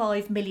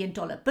 $25 million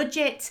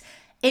budget.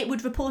 It would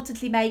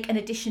reportedly make an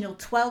additional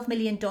 $12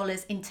 million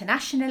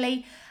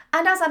internationally.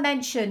 And as I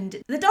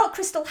mentioned, The Dark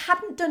Crystal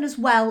hadn't done as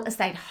well as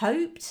they'd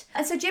hoped.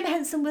 And so Jim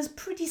Henson was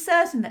pretty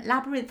certain that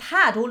Labyrinth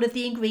had all of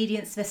the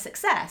ingredients for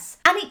success.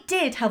 And it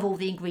did have all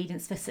the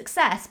ingredients for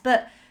success,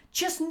 but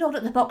just not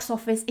at the box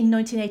office in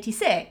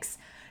 1986.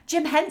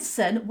 Jim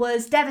Henson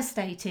was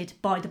devastated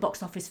by the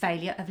box office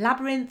failure of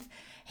Labyrinth.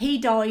 He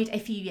died a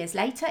few years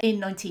later in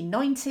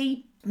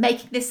 1990,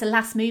 making this the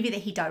last movie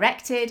that he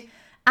directed.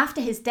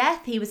 After his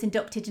death, he was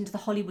inducted into the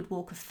Hollywood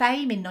Walk of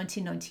Fame in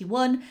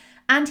 1991,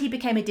 and he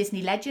became a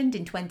Disney legend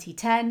in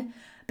 2010.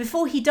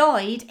 Before he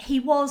died, he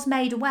was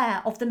made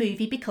aware of the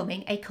movie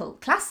becoming a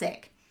cult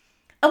classic.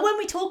 And when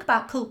we talk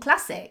about cult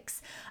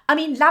classics, I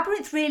mean,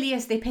 Labyrinth really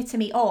is the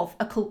epitome of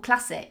a cult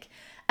classic.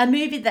 A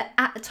movie that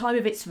at the time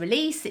of its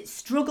release, it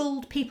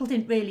struggled, people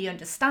didn't really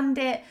understand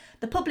it,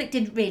 the public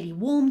didn't really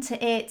warm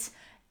to it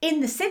in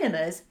the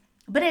cinemas,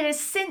 but it has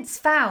since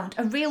found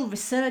a real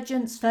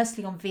resurgence,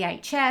 firstly on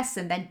VHS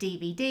and then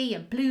DVD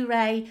and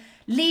Blu-ray.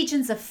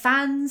 Legions of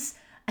fans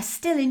are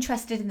still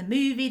interested in the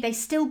movie. They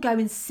still go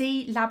and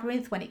see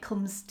Labyrinth when it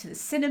comes to the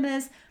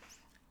cinemas.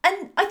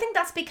 And I think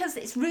that's because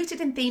it's rooted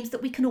in themes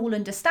that we can all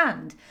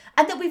understand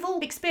and that we've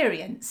all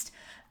experienced.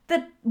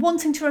 The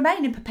wanting to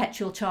remain in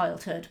perpetual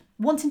childhood,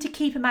 wanting to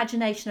keep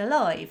imagination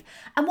alive,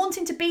 and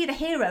wanting to be the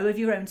hero of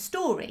your own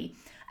story,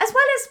 as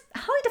well as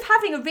kind of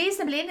having a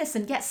reasonably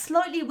innocent yet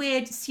slightly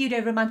weird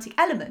pseudo-romantic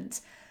element.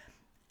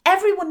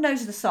 Everyone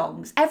knows the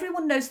songs,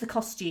 everyone knows the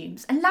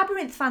costumes, and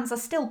Labyrinth fans are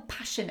still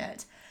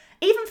passionate.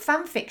 Even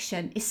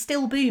fanfiction is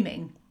still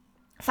booming.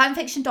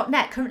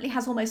 Fanfiction.net currently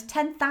has almost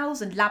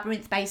 10,000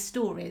 Labyrinth-based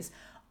stories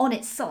on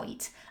its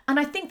site. And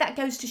I think that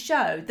goes to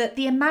show that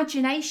the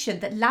imagination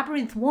that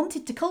Labyrinth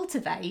wanted to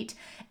cultivate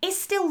is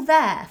still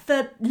there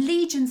for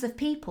legions of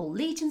people,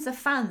 legions of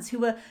fans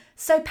who are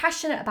so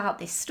passionate about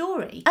this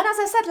story. And as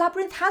I said,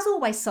 Labyrinth has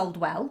always sold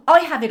well.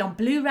 I have it on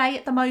Blu-ray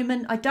at the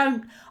moment. I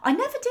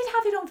never did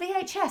have it on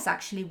VHS,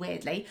 actually,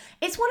 weirdly.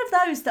 It's one of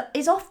those that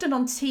is often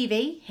on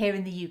TV here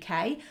in the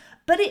UK,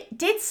 but it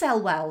did sell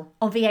well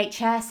on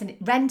VHS and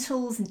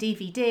rentals and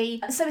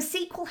DVD. So a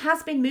sequel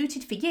has been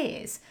mooted for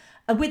years,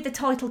 with the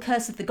title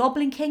Curse of the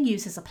Goblin King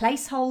used as a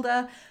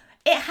placeholder.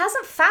 It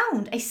hasn't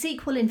found a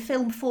sequel in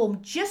film form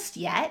just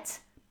yet.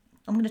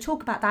 I'm going to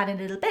talk about that in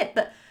a little bit,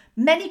 but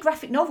many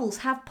graphic novels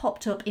have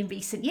popped up in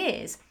recent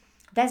years.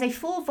 There's a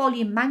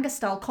 4-volume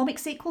manga-style comic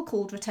sequel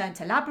called Return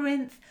to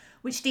Labyrinth,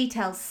 which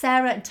details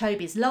Sarah and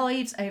Toby's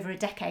lives over a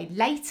decade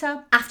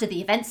later, after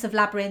the events of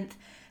Labyrinth.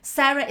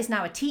 Sarah is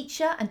now a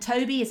teacher and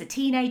Toby is a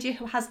teenager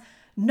who has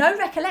no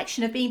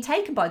recollection of being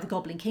taken by the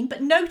Goblin King,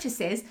 but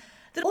notices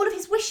that all of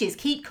his wishes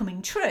keep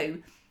coming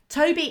true.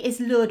 Toby is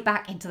lured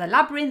back into the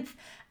labyrinth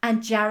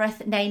and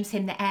Jareth names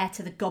him the heir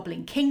to the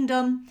Goblin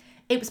Kingdom.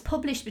 It was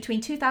published between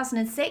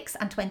 2006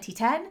 and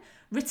 2010,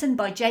 written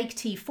by Jake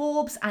T.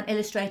 Forbes and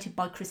illustrated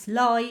by Chris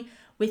Lai,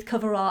 with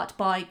cover art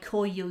by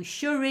Koyu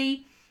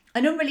Shuri.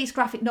 An unreleased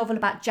graphic novel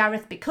about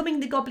Jareth becoming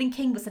the Goblin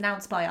King was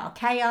announced by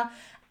Archaea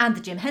and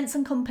the Jim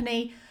Henson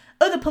Company.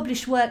 Other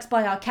published works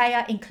by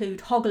Archaea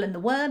include Hoggle and the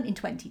Worm in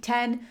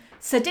 2010,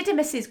 Sir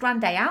Didymus's Grand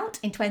Day Out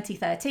in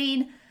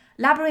 2013,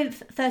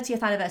 Labyrinth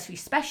 30th Anniversary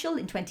Special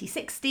in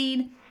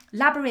 2016,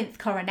 Labyrinth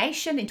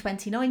Coronation in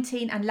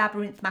 2019 and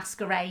Labyrinth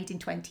Masquerade in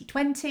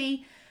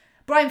 2020.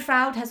 Brian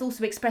Froud has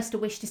also expressed a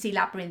wish to see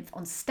Labyrinth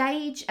on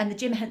stage, and the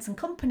Jim Henson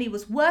Company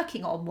was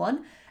working on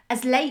one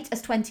as late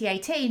as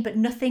 2018, but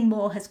nothing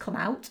more has come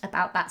out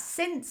about that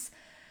since.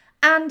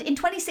 And in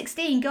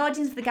 2016,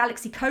 Guardians of the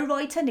Galaxy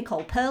co-writer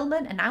Nicole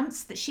Perlman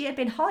announced that she had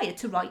been hired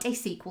to write a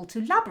sequel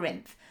to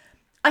Labyrinth.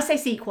 I say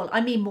sequel,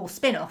 I mean more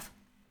spin-off.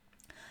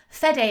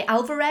 Fede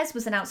Alvarez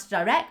was announced to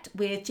direct,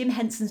 with Jim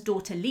Henson's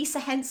daughter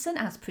Lisa Henson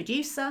as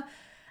producer.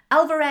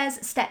 Alvarez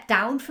stepped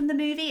down from the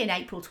movie in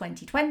April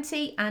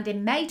 2020, and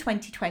in May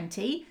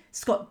 2020,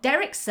 Scott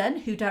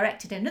Derrickson, who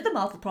directed another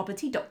Marvel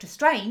property, Doctor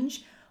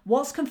Strange,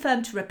 was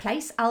confirmed to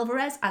replace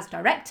Alvarez as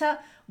director,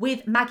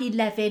 with Maggie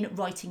Levin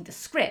writing the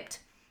script.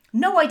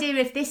 No idea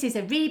if this is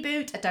a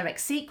reboot, a direct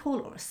sequel,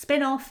 or a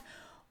spin-off.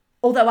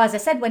 Although, as I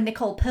said, when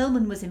Nicole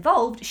Perlman was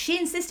involved, she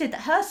insisted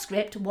that her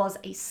script was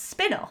a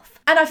spin-off.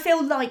 And I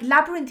feel like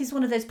Labyrinth is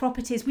one of those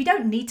properties we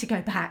don't need to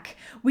go back.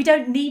 We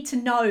don't need to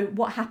know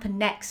what happened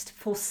next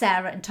for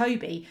Sarah and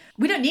Toby.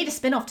 We don't need a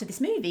spin-off to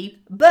this movie,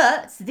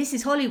 but this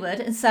is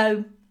Hollywood, and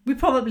so we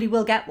probably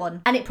will get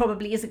one. And it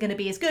probably isn't going to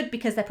be as good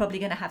because they're probably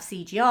going to have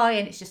CGI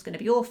and it's just going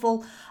to be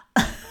awful.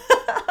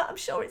 I'm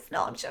sure it's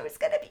not. I'm sure it's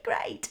going to be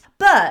great.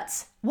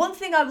 But one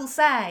thing I will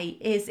say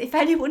is, if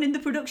anyone in the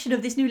production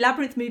of this new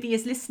Labyrinth movie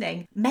is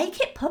listening, make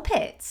it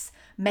puppets.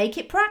 Make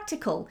it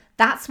practical.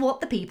 That's what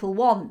the people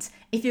want.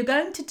 If you're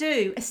going to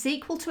do a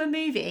sequel to a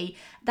movie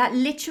that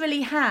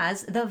literally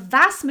has the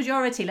vast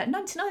majority, like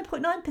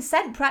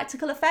 99.9%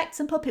 practical effects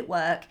and puppet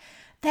work,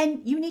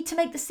 then you need to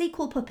make the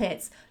sequel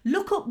puppets.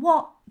 Look at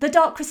what the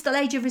Dark Crystal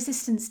Age of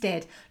Resistance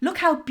did. Look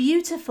how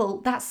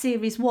beautiful that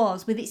series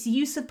was with its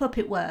use of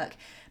puppet work.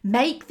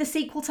 Make the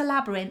sequel to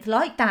Labyrinth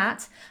like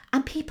that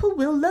and people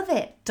will love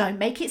it. Don't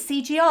make it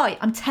CGI.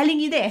 I'm telling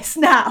you this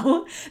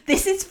now.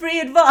 This is free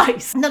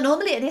advice. Now,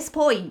 normally at this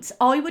point,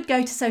 I would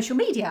go to social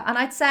media and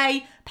I'd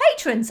say,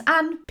 patrons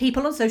and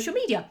people on social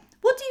media,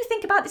 what do you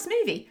think about this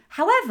movie?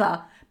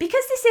 However,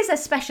 because this is a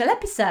special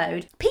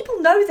episode,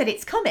 people know that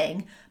it's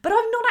coming, but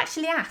I've not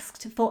actually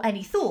asked for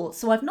any thoughts.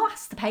 So I've not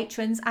asked the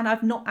patrons and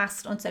I've not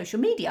asked on social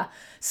media.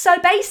 So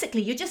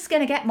basically, you're just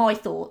going to get my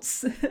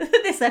thoughts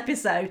this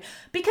episode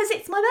because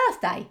it's my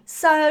birthday.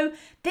 So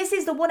this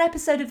is the one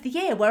episode of the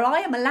year where I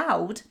am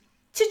allowed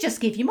to just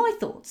give you my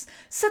thoughts.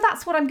 So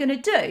that's what I'm going to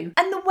do.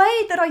 And the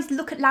way that I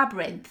look at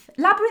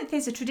Labyrinth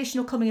is a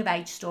traditional coming of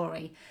age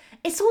story.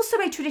 It's also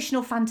a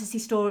traditional fantasy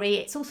story.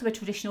 It's also a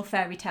traditional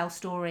fairy tale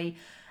story.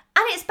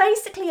 And it's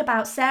basically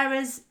about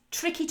Sarah's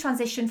tricky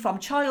transition from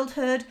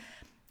childhood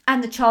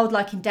and the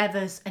childlike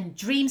endeavours and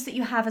dreams that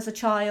you have as a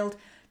child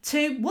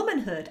to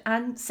womanhood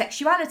and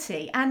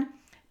sexuality. And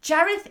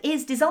Jareth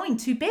is designed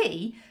to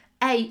be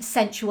a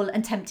sensual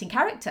and tempting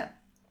character.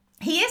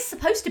 He is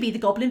supposed to be the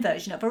goblin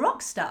version of a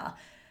rock star.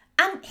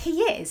 And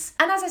he is.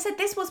 And as I said,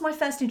 this was my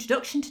first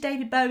introduction to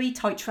David Bowie,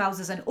 tight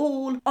trousers and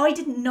all. I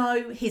didn't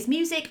know his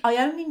music. I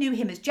only knew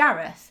him as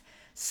Jareth.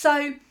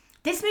 So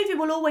this movie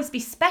will always be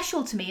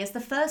special to me as the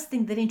first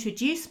thing that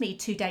introduced me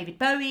to David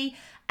Bowie.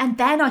 And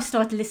then I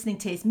started listening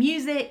to his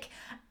music.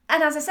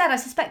 And as I said, I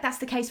suspect that's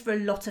the case for a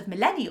lot of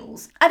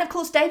millennials. And of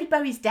course, David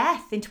Bowie's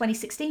death in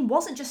 2016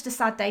 wasn't just a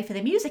sad day for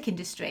the music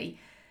industry.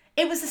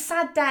 It was a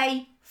sad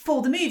day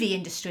for the movie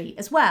industry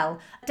as well.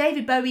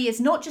 David Bowie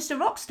is not just a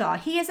rock star,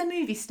 he is a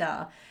movie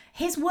star.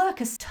 His work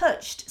has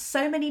touched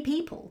so many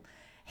people.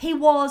 He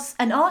was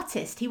an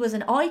artist, he was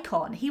an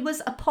icon, he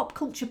was a pop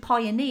culture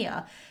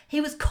pioneer.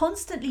 He was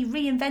constantly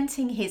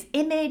reinventing his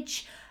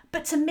image,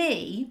 But to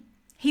me,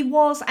 he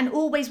was and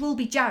always will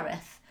be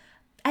Jareth.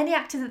 Any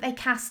actor that they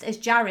cast as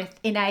Jareth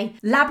in a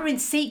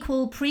Labyrinth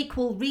sequel,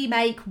 prequel,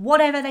 remake,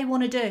 whatever they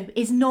want to do,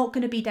 is not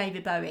going to be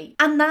David Bowie.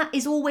 And that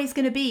is always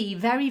going to be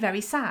very,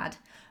 very sad.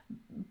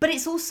 But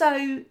it's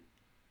also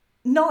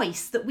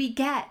nice that we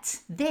get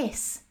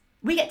this.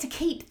 We get to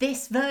keep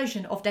this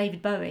version of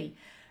David Bowie.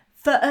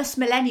 For us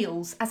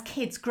millennials as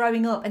kids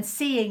growing up and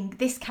seeing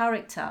this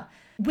character,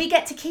 we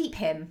get to keep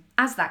him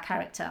as that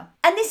character.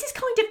 And this is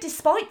kind of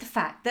despite the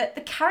fact that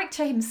the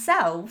character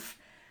himself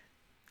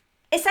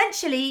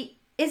essentially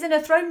is in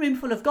a throne room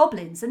full of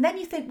goblins. And then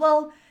you think,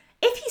 well,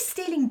 if he's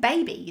stealing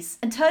babies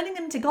and turning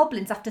them to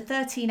goblins after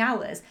 13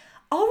 hours,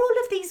 are all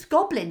of these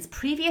goblins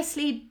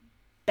previously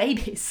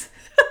babies?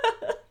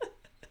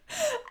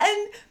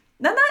 and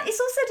that is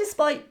also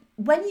despite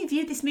when you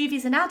view this movie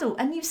as an adult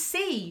and you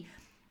see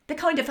the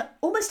kind of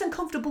almost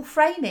uncomfortable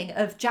framing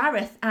of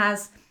Jareth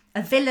as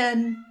a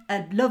villain,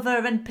 a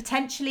lover, and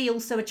potentially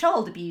also a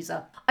child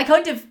abuser. I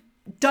kind of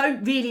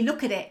don't really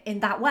look at it in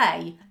that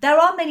way. There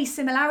are many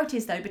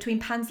similarities though between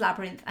Pan's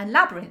Labyrinth and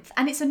Labyrinth,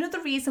 and it's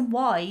another reason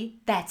why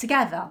they're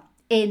together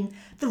in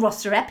the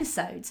roster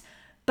episodes.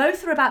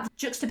 Both are about the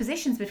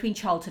juxtapositions between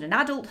childhood and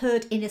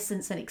adulthood,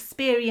 innocence and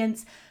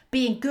experience,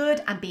 being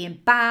good and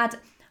being bad.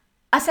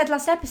 I said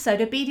last episode,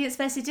 obedience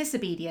versus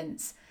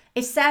disobedience.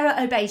 If Sarah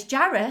obeys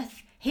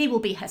Jareth, he will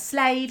be her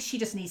slave. She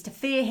just needs to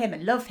fear him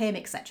and love him,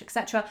 etc.,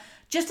 etc.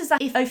 Just as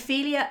if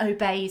Ophelia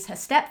obeys her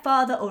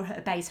stepfather or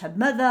obeys her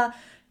mother,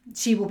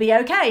 she will be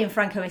okay in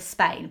Francoist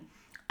Spain.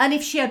 And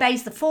if she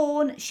obeys the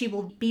faun, she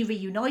will be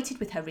reunited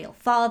with her real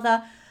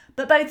father.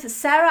 But both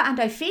Sarah and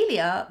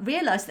Ophelia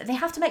realise that they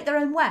have to make their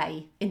own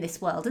way in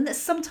this world and that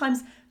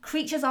sometimes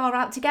creatures are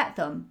out to get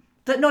them.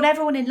 That not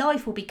everyone in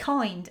life will be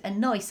kind and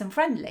nice and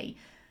friendly.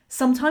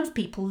 Sometimes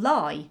people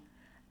lie.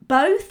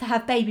 Both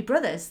have baby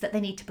brothers that they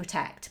need to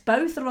protect.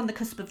 Both are on the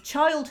cusp of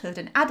childhood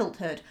and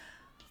adulthood,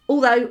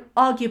 although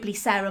arguably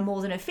Sarah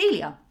more than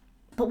Ophelia.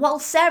 But while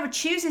Sarah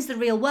chooses the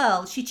real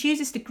world, she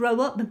chooses to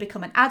grow up and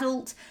become an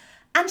adult,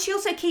 and she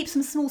also keeps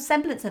some small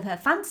semblance of her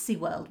fantasy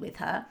world with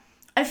her.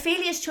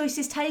 Ophelia's choice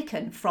is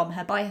taken from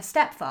her by her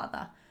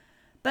stepfather.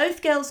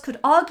 Both girls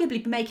could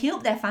arguably be making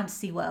up their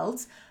fantasy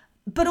worlds,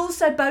 but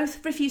also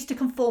both refuse to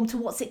conform to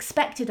what's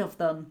expected of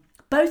them.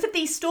 Both of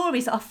these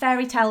stories are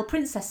fairy tale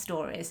princess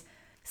stories.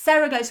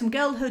 Sarah goes from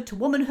girlhood to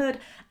womanhood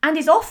and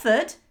is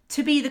offered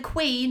to be the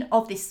queen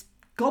of this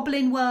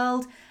goblin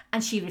world,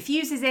 and she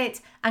refuses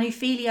it, and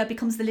Ophelia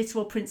becomes the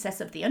literal princess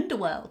of the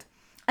underworld.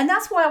 And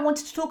that's why I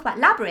wanted to talk about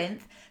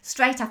Labyrinth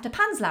straight after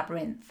Pan's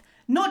Labyrinth.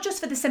 Not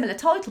just for the similar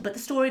title, but the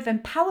story of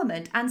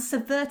empowerment and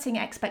subverting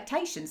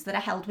expectations that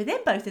are held within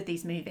both of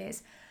these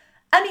movies.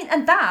 I mean,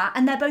 and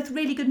they're both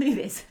really good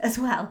movies as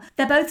well.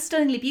 They're both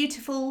stunningly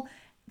beautiful.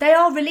 They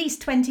are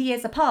released 20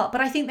 years apart, but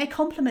I think they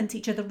complement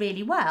each other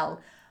really well.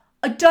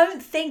 I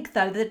don't think,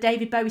 though, that the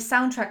David Bowie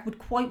soundtrack would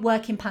quite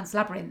work in Pan's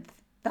Labyrinth,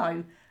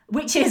 though,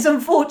 which is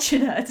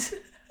unfortunate.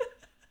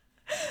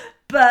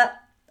 But,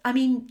 I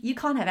mean, you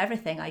can't have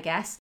everything, I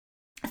guess.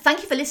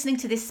 Thank you for listening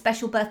to this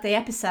special birthday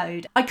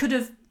episode. I could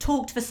have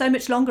talked for so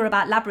much longer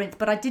about Labyrinth,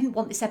 but I didn't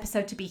want this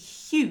episode to be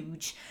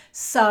huge,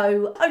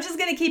 so I'm just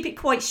going to keep it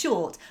quite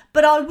short.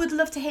 But I would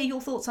love to hear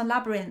your thoughts on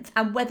Labyrinth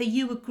and whether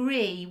you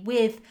agree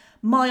with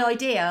my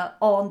idea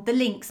on the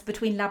links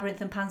between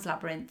Labyrinth and Pan's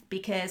Labyrinth,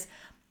 because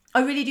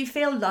I really do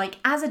feel like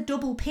as a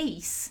double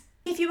piece,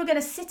 if you were going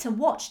to sit and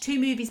watch two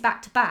movies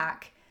back to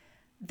back,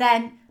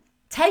 then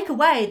take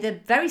away the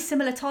very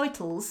similar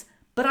titles,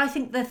 but I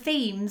think the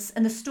themes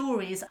and the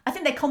stories, I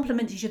think they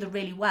complement each other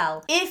really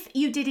well. If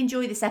you did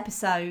enjoy this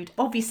episode,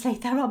 obviously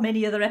there are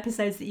many other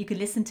episodes that you can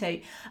listen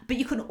to, but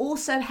you can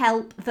also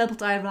help Verbal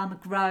Diorama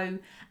grow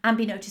and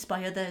be noticed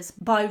by others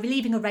by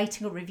leaving a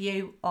rating or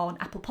review on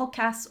Apple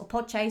Podcasts or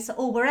Podchaser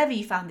or wherever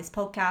you found this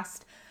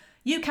podcast.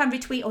 You can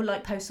retweet or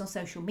like posts on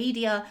social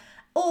media,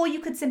 or you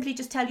could simply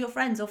just tell your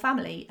friends or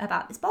family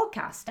about this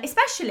podcast.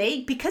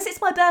 Especially because it's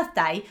my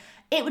birthday,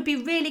 it would be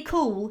really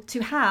cool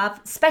to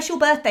have special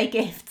birthday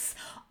gifts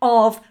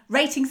of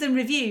ratings and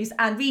reviews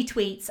and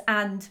retweets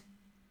and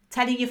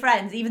telling your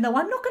friends, even though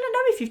I'm not going to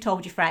know if you've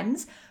told your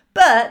friends,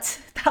 but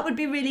that would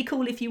be really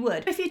cool if you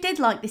would. If you did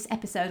like this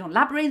episode on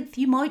Labyrinth,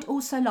 you might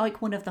also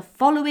like one of the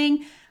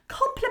following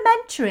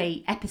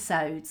complimentary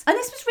episodes. And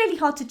this was really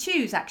hard to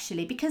choose,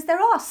 actually, because there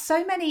are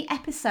so many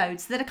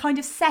episodes that are kind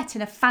of set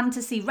in a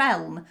fantasy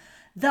realm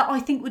that I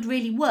think would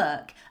really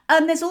work.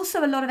 There's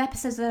also a lot of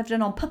episodes that I've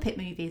done on puppet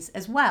movies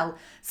as well.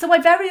 So I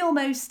very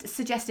almost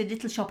suggested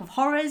Little Shop of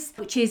Horrors,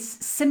 which is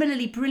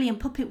similarly brilliant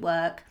puppet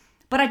work,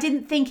 but I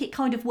didn't think it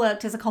kind of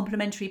worked as a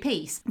complementary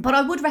piece. But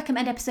I would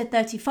recommend episode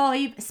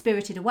 35,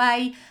 Spirited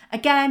Away.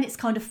 Again, it's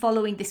kind of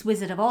following this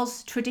Wizard of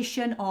Oz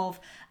tradition of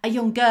a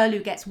young girl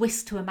who gets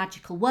whisked to a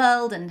magical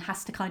world and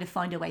has to kind of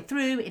find her way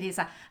through. It is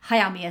a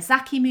Hayao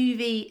Miyazaki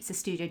movie. It's a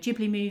Studio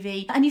Ghibli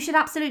movie. And you should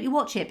absolutely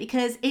watch it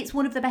because it's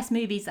one of the best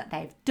movies that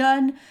they've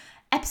done.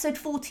 Episode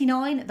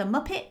 49, The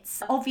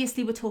Muppets.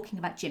 Obviously, we're talking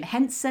about Jim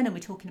Henson and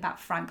we're talking about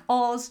Frank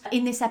Oz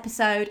in this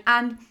episode.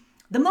 And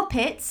The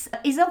Muppets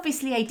is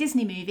obviously a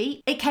Disney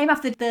movie. It came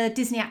after the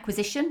Disney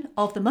acquisition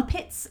of the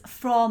Muppets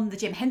from the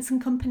Jim Henson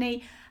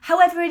Company.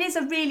 However, it is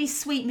a really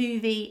sweet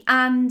movie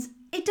and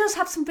it does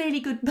have some really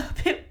good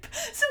puppet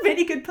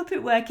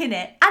work in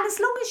it. And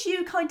as long as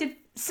you kind of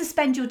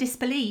suspend your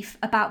disbelief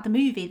about the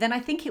movie, then I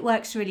think it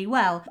works really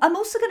well. I'm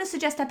also going to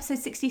suggest episode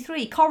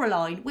 63,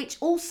 Coraline, which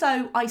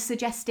also I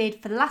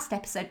suggested for the last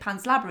episode,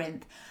 Pan's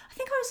Labyrinth. I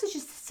think I also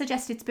just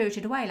suggested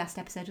Spirited Away last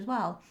episode as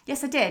well.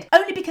 Yes, I did.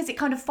 Only because it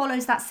kind of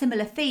follows that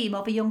similar theme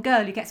of a young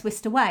girl who gets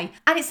whisked away.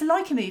 And it's a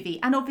Leica movie.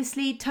 And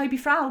obviously Toby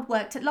Froud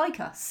worked at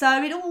Leica.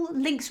 So it all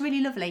links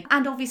really lovely.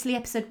 And obviously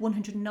episode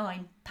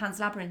 109, Pan's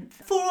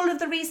Labyrinth. For all of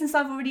the reasons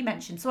I've already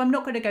mentioned. So I'm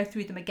not going to go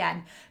through them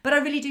again. But I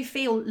really do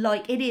feel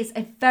like it is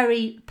a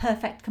very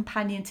perfect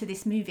companion to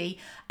this movie.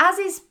 As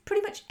is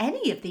pretty much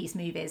any of these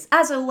movies.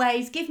 As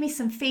always, give me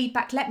some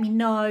feedback. Let me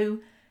know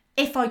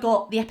if I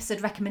got the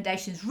episode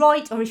recommendations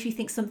right or if you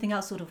think something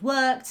else would have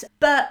worked.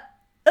 But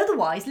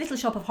otherwise, Little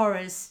Shop of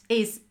Horrors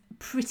is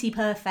pretty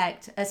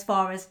perfect as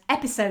far as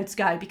episodes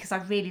go because I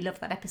really love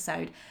that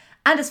episode.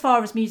 And as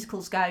far as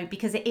musicals go,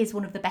 because it is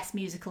one of the best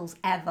musicals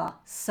ever.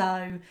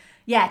 So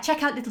yeah,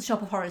 check out Little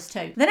Shop of Horrors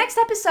too. The next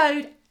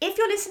episode, if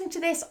you're listening to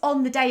this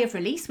on the day of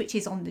release, which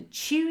is on the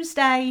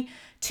Tuesday,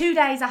 2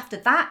 days after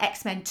that,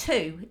 X-Men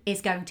 2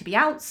 is going to be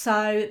out.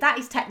 So that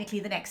is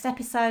technically the next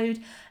episode.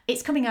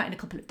 It's coming out in a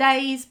couple of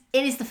days.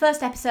 It is the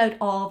first episode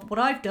of what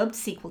I've dubbed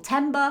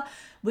Sequel-tember,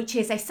 which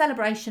is a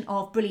celebration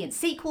of brilliant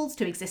sequels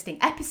to existing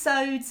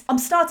episodes. I'm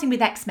starting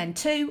with X-Men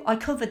 2. I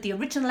covered the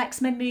original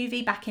X-Men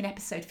movie back in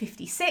episode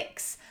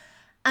 56.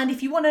 And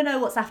if you want to know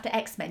what's after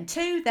X-Men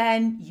 2,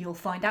 then you'll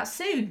find out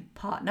soon,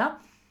 partner.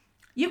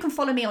 You can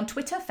follow me on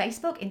Twitter,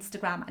 Facebook,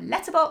 Instagram, and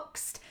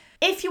Letterboxd.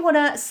 If you want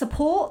to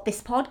support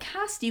this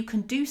podcast, you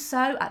can do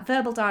so at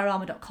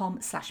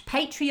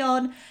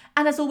verbaldiorama.com/Patreon.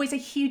 And as always, a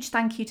huge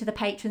thank you to the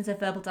patrons of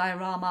Verbal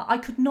Diorama. I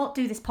could not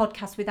do this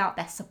podcast without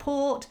their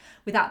support,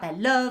 without their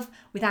love,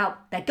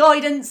 without their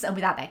guidance, and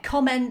without their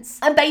comments.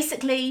 And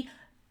basically,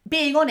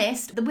 being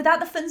honest, without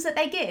the funds that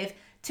they give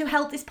to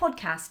help this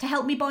podcast, to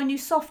help me buy new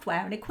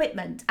software and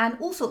equipment and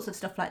all sorts of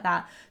stuff like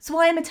that. So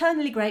I am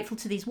eternally grateful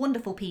to these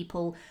wonderful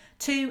people,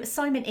 to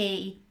Simon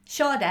E,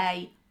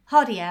 Sade,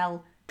 Hardy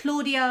L,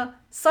 Claudia,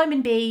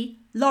 Simon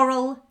B,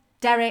 Laurel,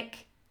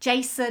 Derek,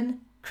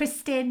 Jason,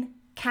 Kristin,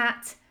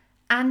 Kat,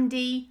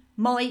 Andy,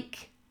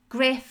 Mike,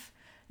 Griff,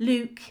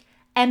 Luke,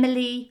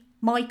 Emily,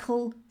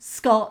 Michael,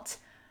 Scott,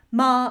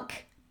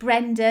 Mark,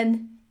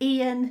 Brendan,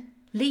 Ian,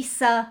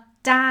 Lisa,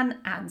 Dan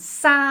and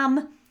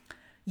Sam.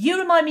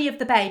 You remind me of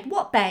the babe.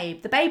 What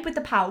babe? The babe with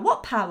the power.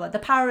 What power? The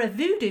power of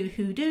voodoo.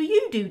 Who do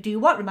you do? Do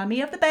what? Remind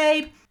me of the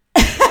babe.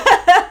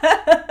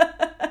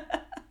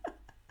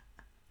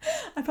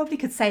 I probably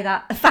could say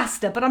that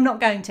faster, but I'm not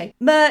going to.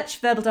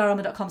 Merch,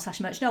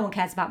 verbaldiorama.com/merch. No one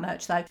cares about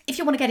merch though. If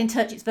you want to get in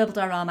touch, it's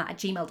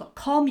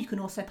verbaldiorama@gmail.com. You can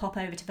also pop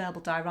over to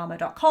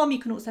verbaldiorama.com. You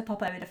can also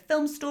pop over to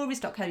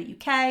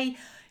filmstories.co.uk.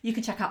 You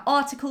can check out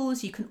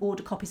articles. You can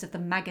order copies of the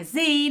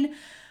magazine.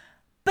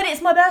 But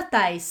it's my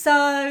birthday,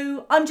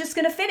 so I'm just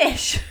going to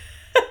finish.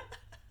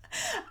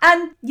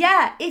 And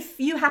yeah, if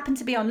you happen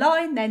to be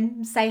online,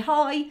 then say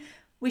hi,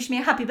 wish me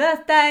a happy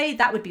birthday.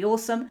 That would be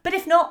awesome. But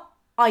if not,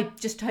 I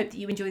just hope that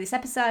you enjoy this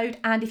episode.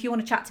 And if you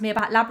want to chat to me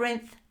about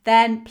Labyrinth,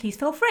 then please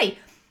feel free.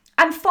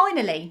 And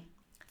finally,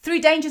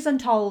 through dangers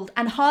untold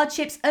and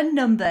hardships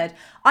unnumbered,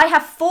 I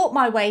have fought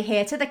my way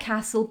here to the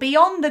castle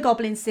beyond the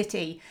Goblin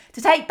City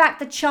to take back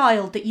the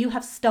child that you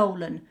have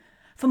stolen.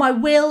 For my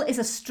will is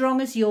as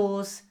strong as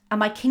yours, and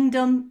my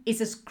kingdom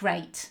is as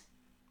great.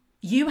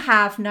 You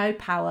have no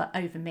power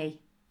over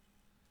me.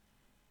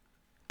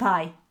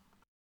 Bye.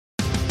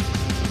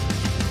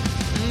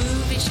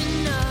 Movie should